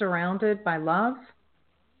always surrounded by love.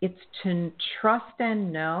 It's to trust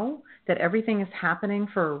and know that everything is happening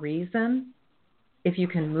for a reason. If you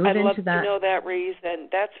can move into that. I'd love to know that reason.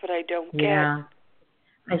 That's what I don't get. Yeah,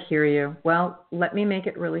 I hear you. Well, let me make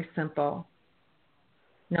it really simple.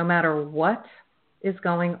 No matter what is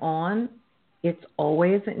going on, it's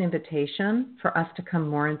always an invitation for us to come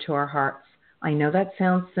more into our hearts. I know that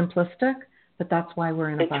sounds simplistic, but that's why we're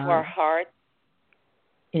in a body. Into our heart?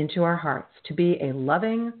 Into our hearts, to be a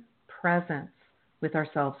loving presence with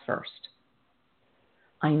ourselves first.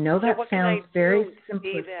 I know that sounds very simplistic.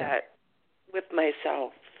 Be that with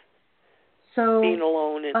myself. So being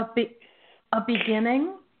alone. A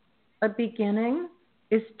beginning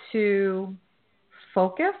is to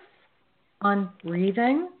focus on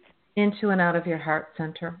breathing into and out of your heart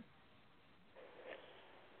center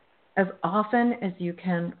as often as you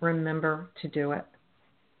can remember to do it.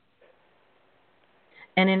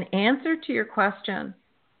 And in answer to your question,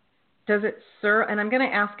 does it serve, and I'm going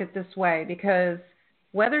to ask it this way because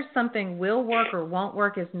whether something will work or won't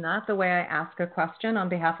work is not the way I ask a question on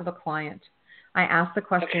behalf of a client. I ask the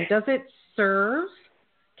question, does it serve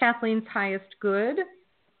Kathleen's highest good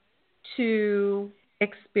to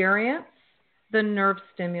experience the nerve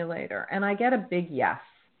stimulator? And I get a big yes.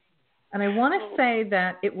 And I want to say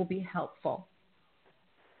that it will be helpful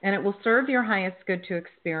and it will serve your highest good to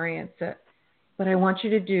experience it. But I want you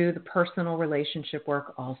to do the personal relationship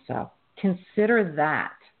work also. Consider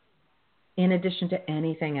that in addition to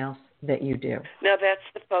anything else that you do. Now that's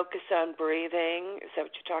the focus on breathing. Is that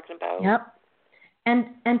what you're talking about? Yep.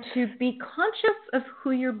 And to be conscious of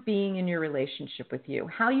who you're being in your relationship with you,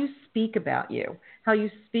 how you speak about you, how you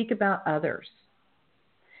speak about others.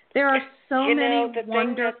 There are so many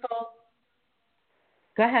wonderful...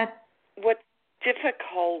 Go ahead. What's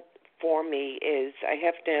difficult for me is I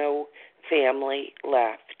have no family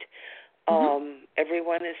left.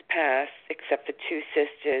 Everyone has passed except the two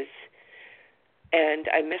sisters, and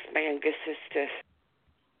I miss my youngest sister.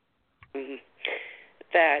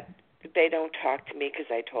 That they don't talk to me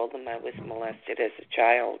because I told them I was molested as a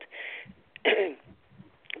child.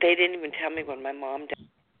 They didn't even tell me when my mom died.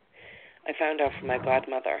 I found out from my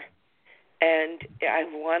godmother. And I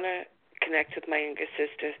want to connect with my younger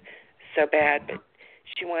sister so bad, but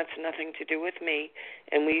she wants nothing to do with me.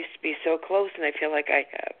 And we used to be so close, and I feel like I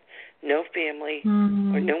have no family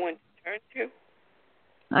or no one to turn to.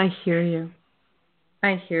 I hear you.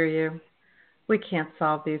 I hear you. We can't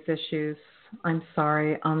solve these issues, I'm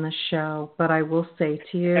sorry, on the show, but I will say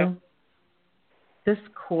to you, this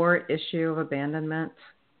core issue of abandonment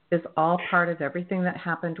is all part of everything that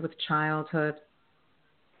happened with childhood.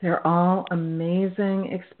 They're all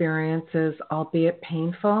amazing experiences, albeit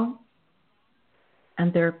painful,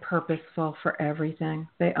 and they're purposeful for everything.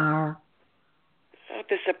 They are.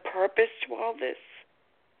 There's a purpose to all this.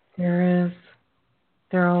 There is.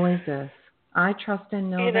 There always is. I trust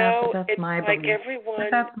and know that, but that's my belief. But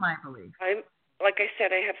that's my belief. Like I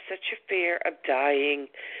said, I have such a fear of dying,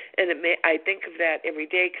 and I think of that every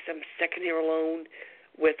day because I'm second here alone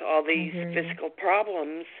with all these physical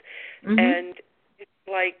problems, and it's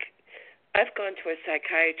like I've gone to a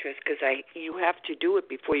psychiatrist because you have to do it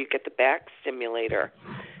before you get the back stimulator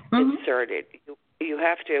inserted. You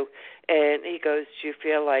have to, and he goes, "Do you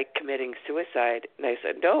feel like committing suicide?" And I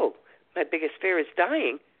said, "No, my biggest fear is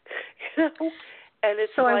dying." And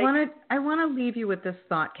it's so I want to leave you with this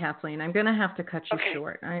thought, Kathleen. I'm going to have to cut you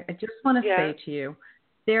short. I just want to say to you,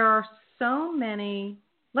 there are so many.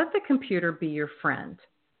 Let the computer be your friend.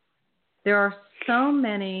 There are so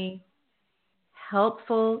many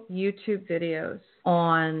helpful YouTube videos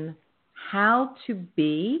on how to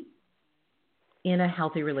be in a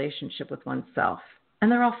healthy relationship with oneself,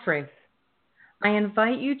 and they're all free. I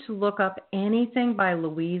invite you to look up anything by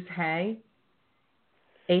Louise Hay,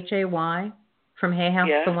 Hay, from Hay House,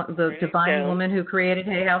 the divine woman who created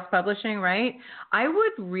Hay House Publishing, right? I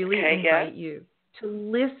would really invite you to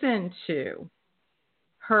listen to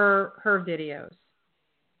her videos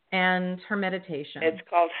and her meditation. It's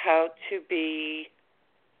called How to Be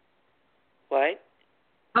what?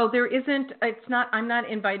 Oh, there isn't. It's not. I'm not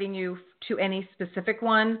inviting you to any specific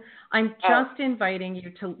one. I'm just inviting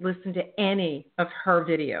you to listen to any of her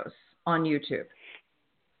videos on YouTube.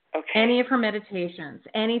 Okay. Any of her meditations,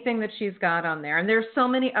 anything that she's got on there. And there's so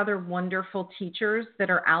many other wonderful teachers that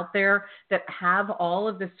are out there that have all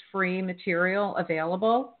of this free material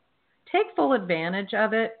available. Take full advantage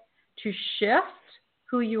of it to shift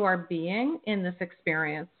who you are being in this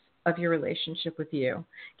experience of your relationship with you.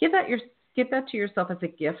 Give that to yourself as a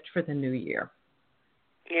gift for the new year.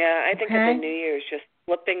 Yeah, I think of the new year as just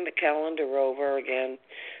flipping the calendar over again.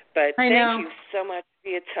 But thank you so much for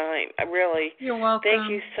your time. You're welcome.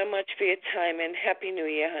 Thank you so much for your time, and Happy New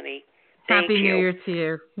Year, honey. Happy New Year to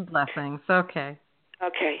you. Blessings. Okay.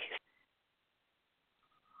 Okay.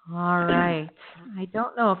 All right. I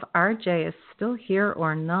don't know if RJ is still here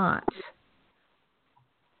or not.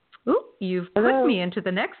 Ooh, you've put me into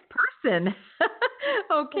the next person.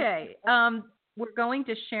 Okay. We're going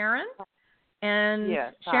to Sharon. And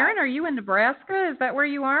yes, Sharon, are you in Nebraska? Is that where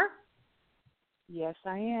you are? Yes,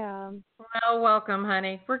 I am. Well, welcome,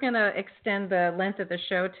 honey. We're going to extend the length of the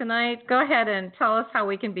show tonight. Go ahead and tell us how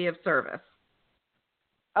we can be of service.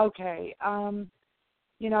 Okay.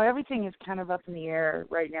 Everything is kind of up in the air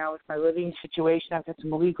right now with my living situation. I've got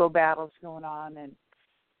some legal battles going on, and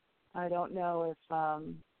I don't know if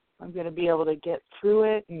I'm going to be able to get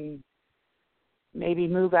through it. And maybe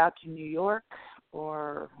move out to New York,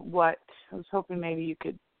 or what? I was hoping maybe you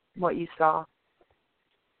could, what you saw.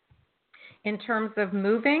 In terms of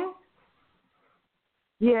moving?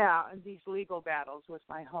 Yeah, these legal battles with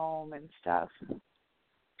my home and stuff.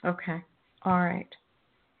 Okay. All right.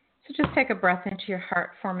 So just take a breath into your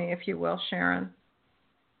heart for me, if you will, Sharon.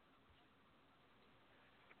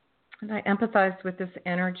 And I empathize with this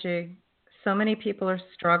energy. So many people are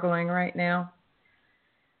struggling right now.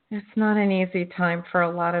 It's not an easy time for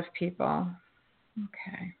a lot of people.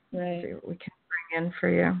 Okay. Let's see what we can bring in for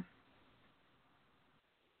you.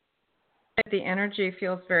 The energy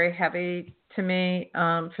feels very heavy to me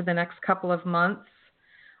for the next couple of months.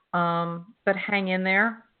 But hang in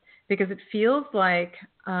there, because it feels like,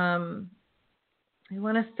 I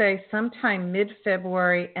want to say sometime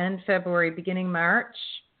mid-February, end February, beginning March,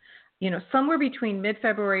 somewhere between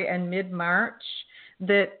mid-February and mid-March,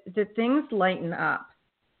 that things lighten up.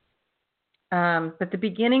 But the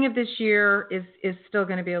beginning of this year is still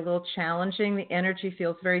going to be a little challenging. The energy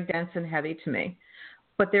feels very dense and heavy to me.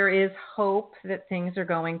 But there is hope that things are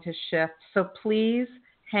going to shift. So please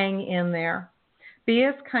hang in there. Be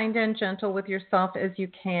as kind and gentle with yourself as you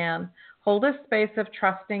can. Hold a space of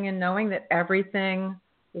trusting and knowing that everything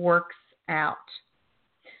works out.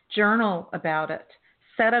 Journal about it.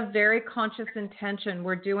 Set a very conscious intention.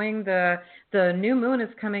 We're doing the new moon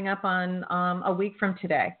is coming up on a week from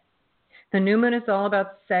today. The new moon is all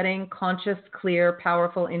about setting conscious, clear,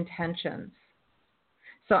 powerful intentions.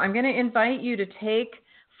 So I'm going to invite you to take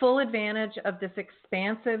full advantage of this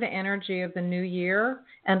expansive energy of the new year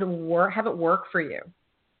and have it work for you.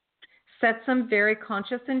 Set some very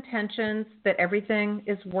conscious intentions that everything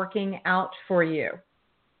is working out for you.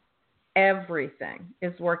 Everything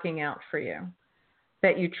is working out for you.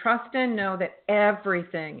 That you trust and know that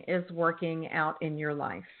everything is working out in your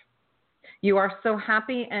life. You are so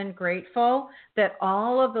happy and grateful that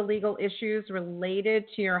all of the legal issues related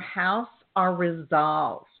to your house are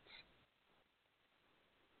resolved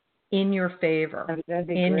in your favor. That'd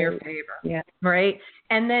be in great. your favor. Yeah. Right?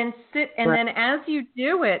 And then then as you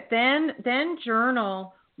do it, then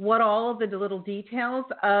journal what all of the little details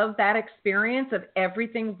of that experience of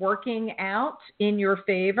everything working out in your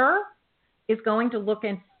favor is going to look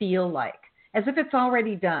and feel like, as if it's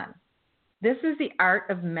already done. This is the art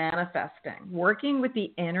of manifesting, working with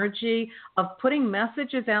the energy of putting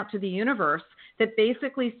messages out to the universe that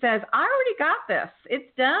basically says, I already got this.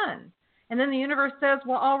 It's done. And then the universe says,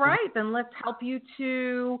 well, all right, then let's help you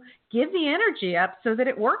to give the energy up so that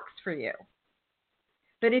it works for you.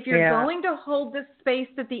 But if you're going to hold this space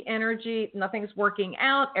that the energy, nothing's working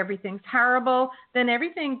out, everything's horrible, then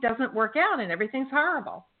everything doesn't work out and everything's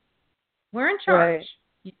horrible. We're in charge.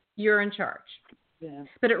 Right. You're in charge. Yeah.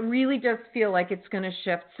 But it really does feel like it's going to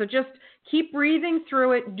shift. So just keep breathing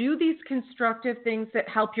through it. Do these constructive things that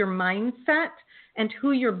help your mindset and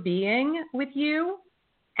who you're being with you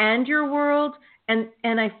and your world. And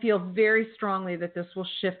I feel very strongly that this will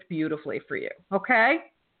shift beautifully for you. Okay?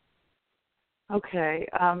 Okay.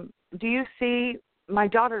 Do you see, my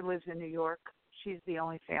daughter lives in New York. She's the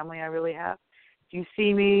only family I really have. Do you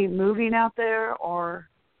see me moving out there or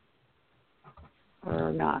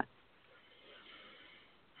not?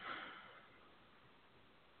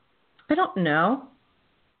 I don't know.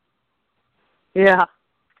 Yeah,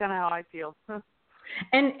 it's kind of how I feel.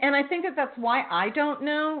 And I think that's why I don't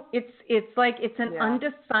know. It's like it's an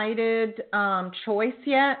undecided choice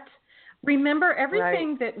yet. Remember,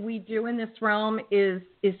 everything that we do in this realm is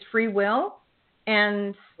free will,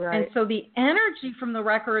 and so the energy from the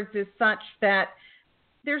records is such that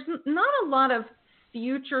there's not a lot of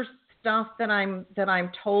future stuff that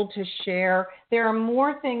I'm told to share. There are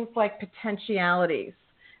more things like potentialities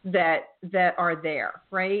that are there,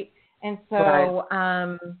 right? And so,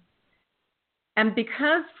 and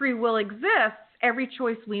because free will exists, every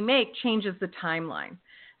choice we make changes the timeline.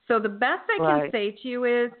 So the best I can say to you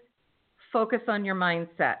is focus on your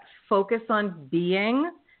mindset. Focus on being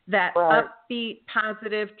that upbeat,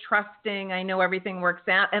 positive, trusting, I know everything works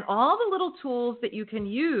out, and all the little tools that you can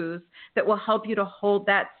use that will help you to hold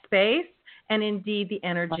that space, and indeed the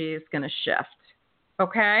energy is going to shift.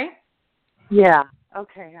 Okay? Yeah.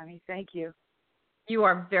 Okay, honey. Thank you. You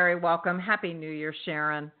are very welcome. Happy New Year,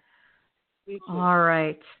 Sharon. You too. All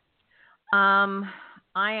right. I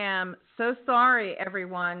am so sorry,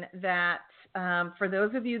 everyone, that for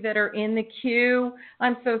those of you that are in the queue,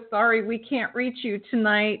 I'm so sorry we can't reach you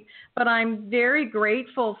tonight, but I'm very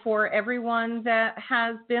grateful for everyone that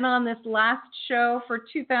has been on this last show for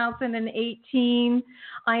 2018.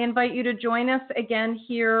 I invite you to join us again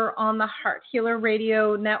here on the Heart Healer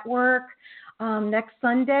Radio Network. next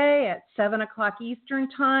Sunday at 7 o'clock Eastern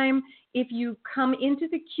Time. If you come into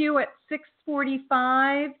the queue at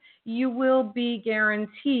 6:45, you will be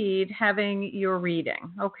guaranteed having your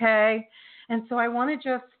reading, okay? And so I want to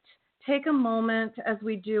just take a moment, as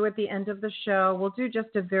we do at the end of the show. We'll do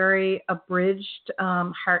just a very abridged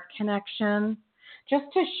heart connection, just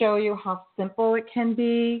to show you how simple it can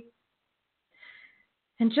be.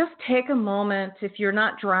 And just take a moment, if you're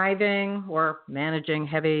not driving or managing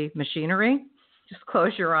heavy machinery, just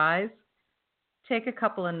close your eyes. Take a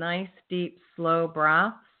couple of nice, deep, slow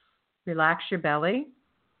breaths. Relax your belly.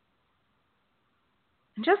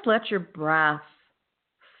 And just let your breath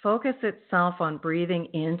focus itself on breathing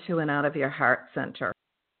into and out of your heart center.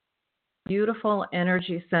 Beautiful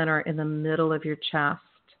energy center in the middle of your chest.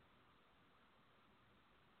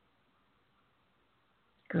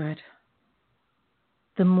 Good.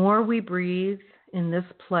 The more we breathe in this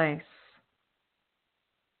place,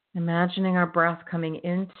 imagining our breath coming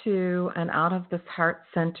into and out of this heart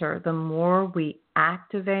center, the more we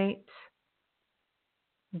activate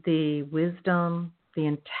the wisdom, the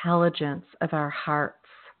intelligence of our hearts.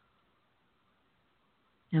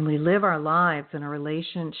 And we live our lives in a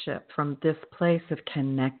relationship from this place of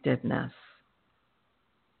connectedness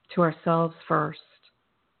to ourselves first.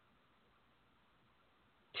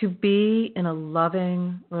 To be in a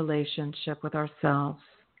loving relationship with ourselves.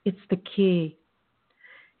 It's the key.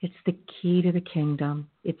 It's the key to the kingdom.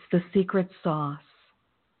 It's the secret sauce.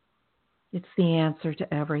 It's the answer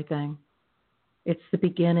to everything. It's the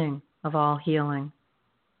beginning of all healing.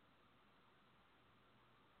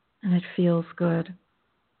 And it feels good.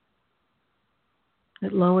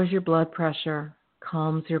 It lowers your blood pressure,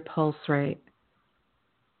 calms your pulse rate.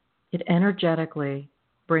 It energetically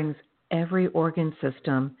brings every organ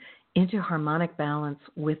system into harmonic balance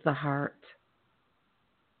with the heart.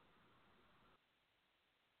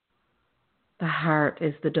 The heart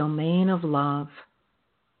is the domain of love.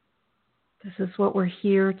 This is what we're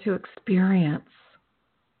here to experience.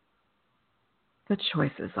 The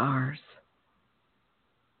choice is ours.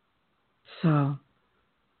 So,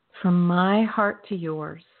 from my heart to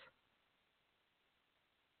yours,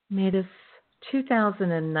 may this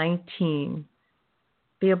 2019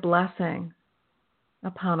 be a blessing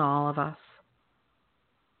upon all of us.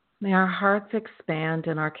 May our hearts expand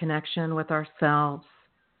in our connection with ourselves.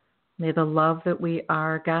 May the love that we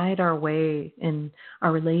are guide our way in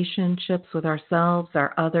our relationships with ourselves,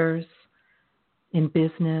 our others, in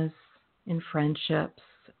business, in friendships,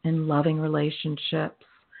 in loving relationships,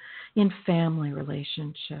 in family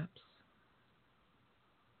relationships.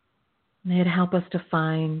 May it help us to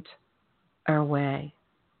find our way.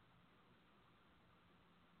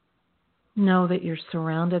 Know that you're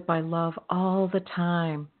surrounded by love all the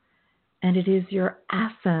time, and it is your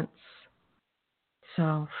essence.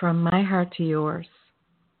 So, from my heart to yours,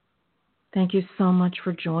 thank you so much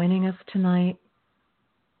for joining us tonight.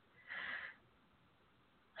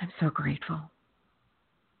 I'm so grateful.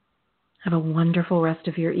 Have a wonderful rest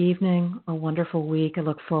of your evening, a wonderful week. I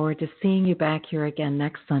look forward to seeing you back here again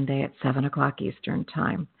next Sunday at 7 o'clock Eastern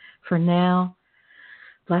Time. For now,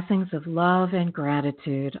 blessings of love and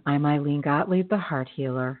gratitude. I'm Ilene Gottlieb, the Heart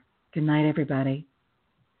Healer. Good night, everybody.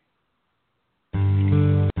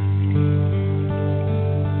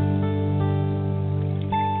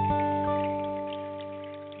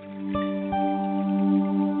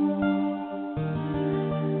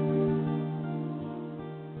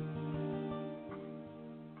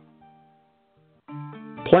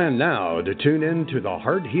 Plan now to tune in to the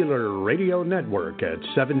Heart Healer Radio Network at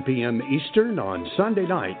 7 p.m. Eastern on Sunday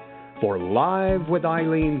night for Live with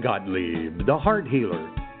Ilene Gottlieb, the Heart Healer.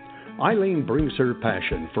 Ilene brings her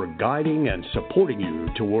passion for guiding and supporting you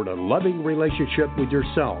toward a loving relationship with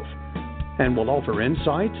yourself and will offer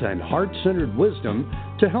insights and heart-centered wisdom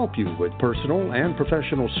to help you with personal and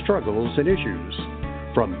professional struggles and issues.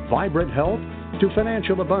 From vibrant health to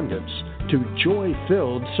financial abundance to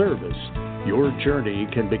joy-filled service, your journey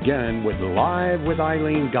can begin with Live with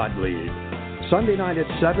Ilene Gottlieb, Sunday night at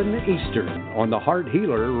 7 Eastern on the Heart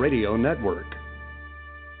Healer Radio Network.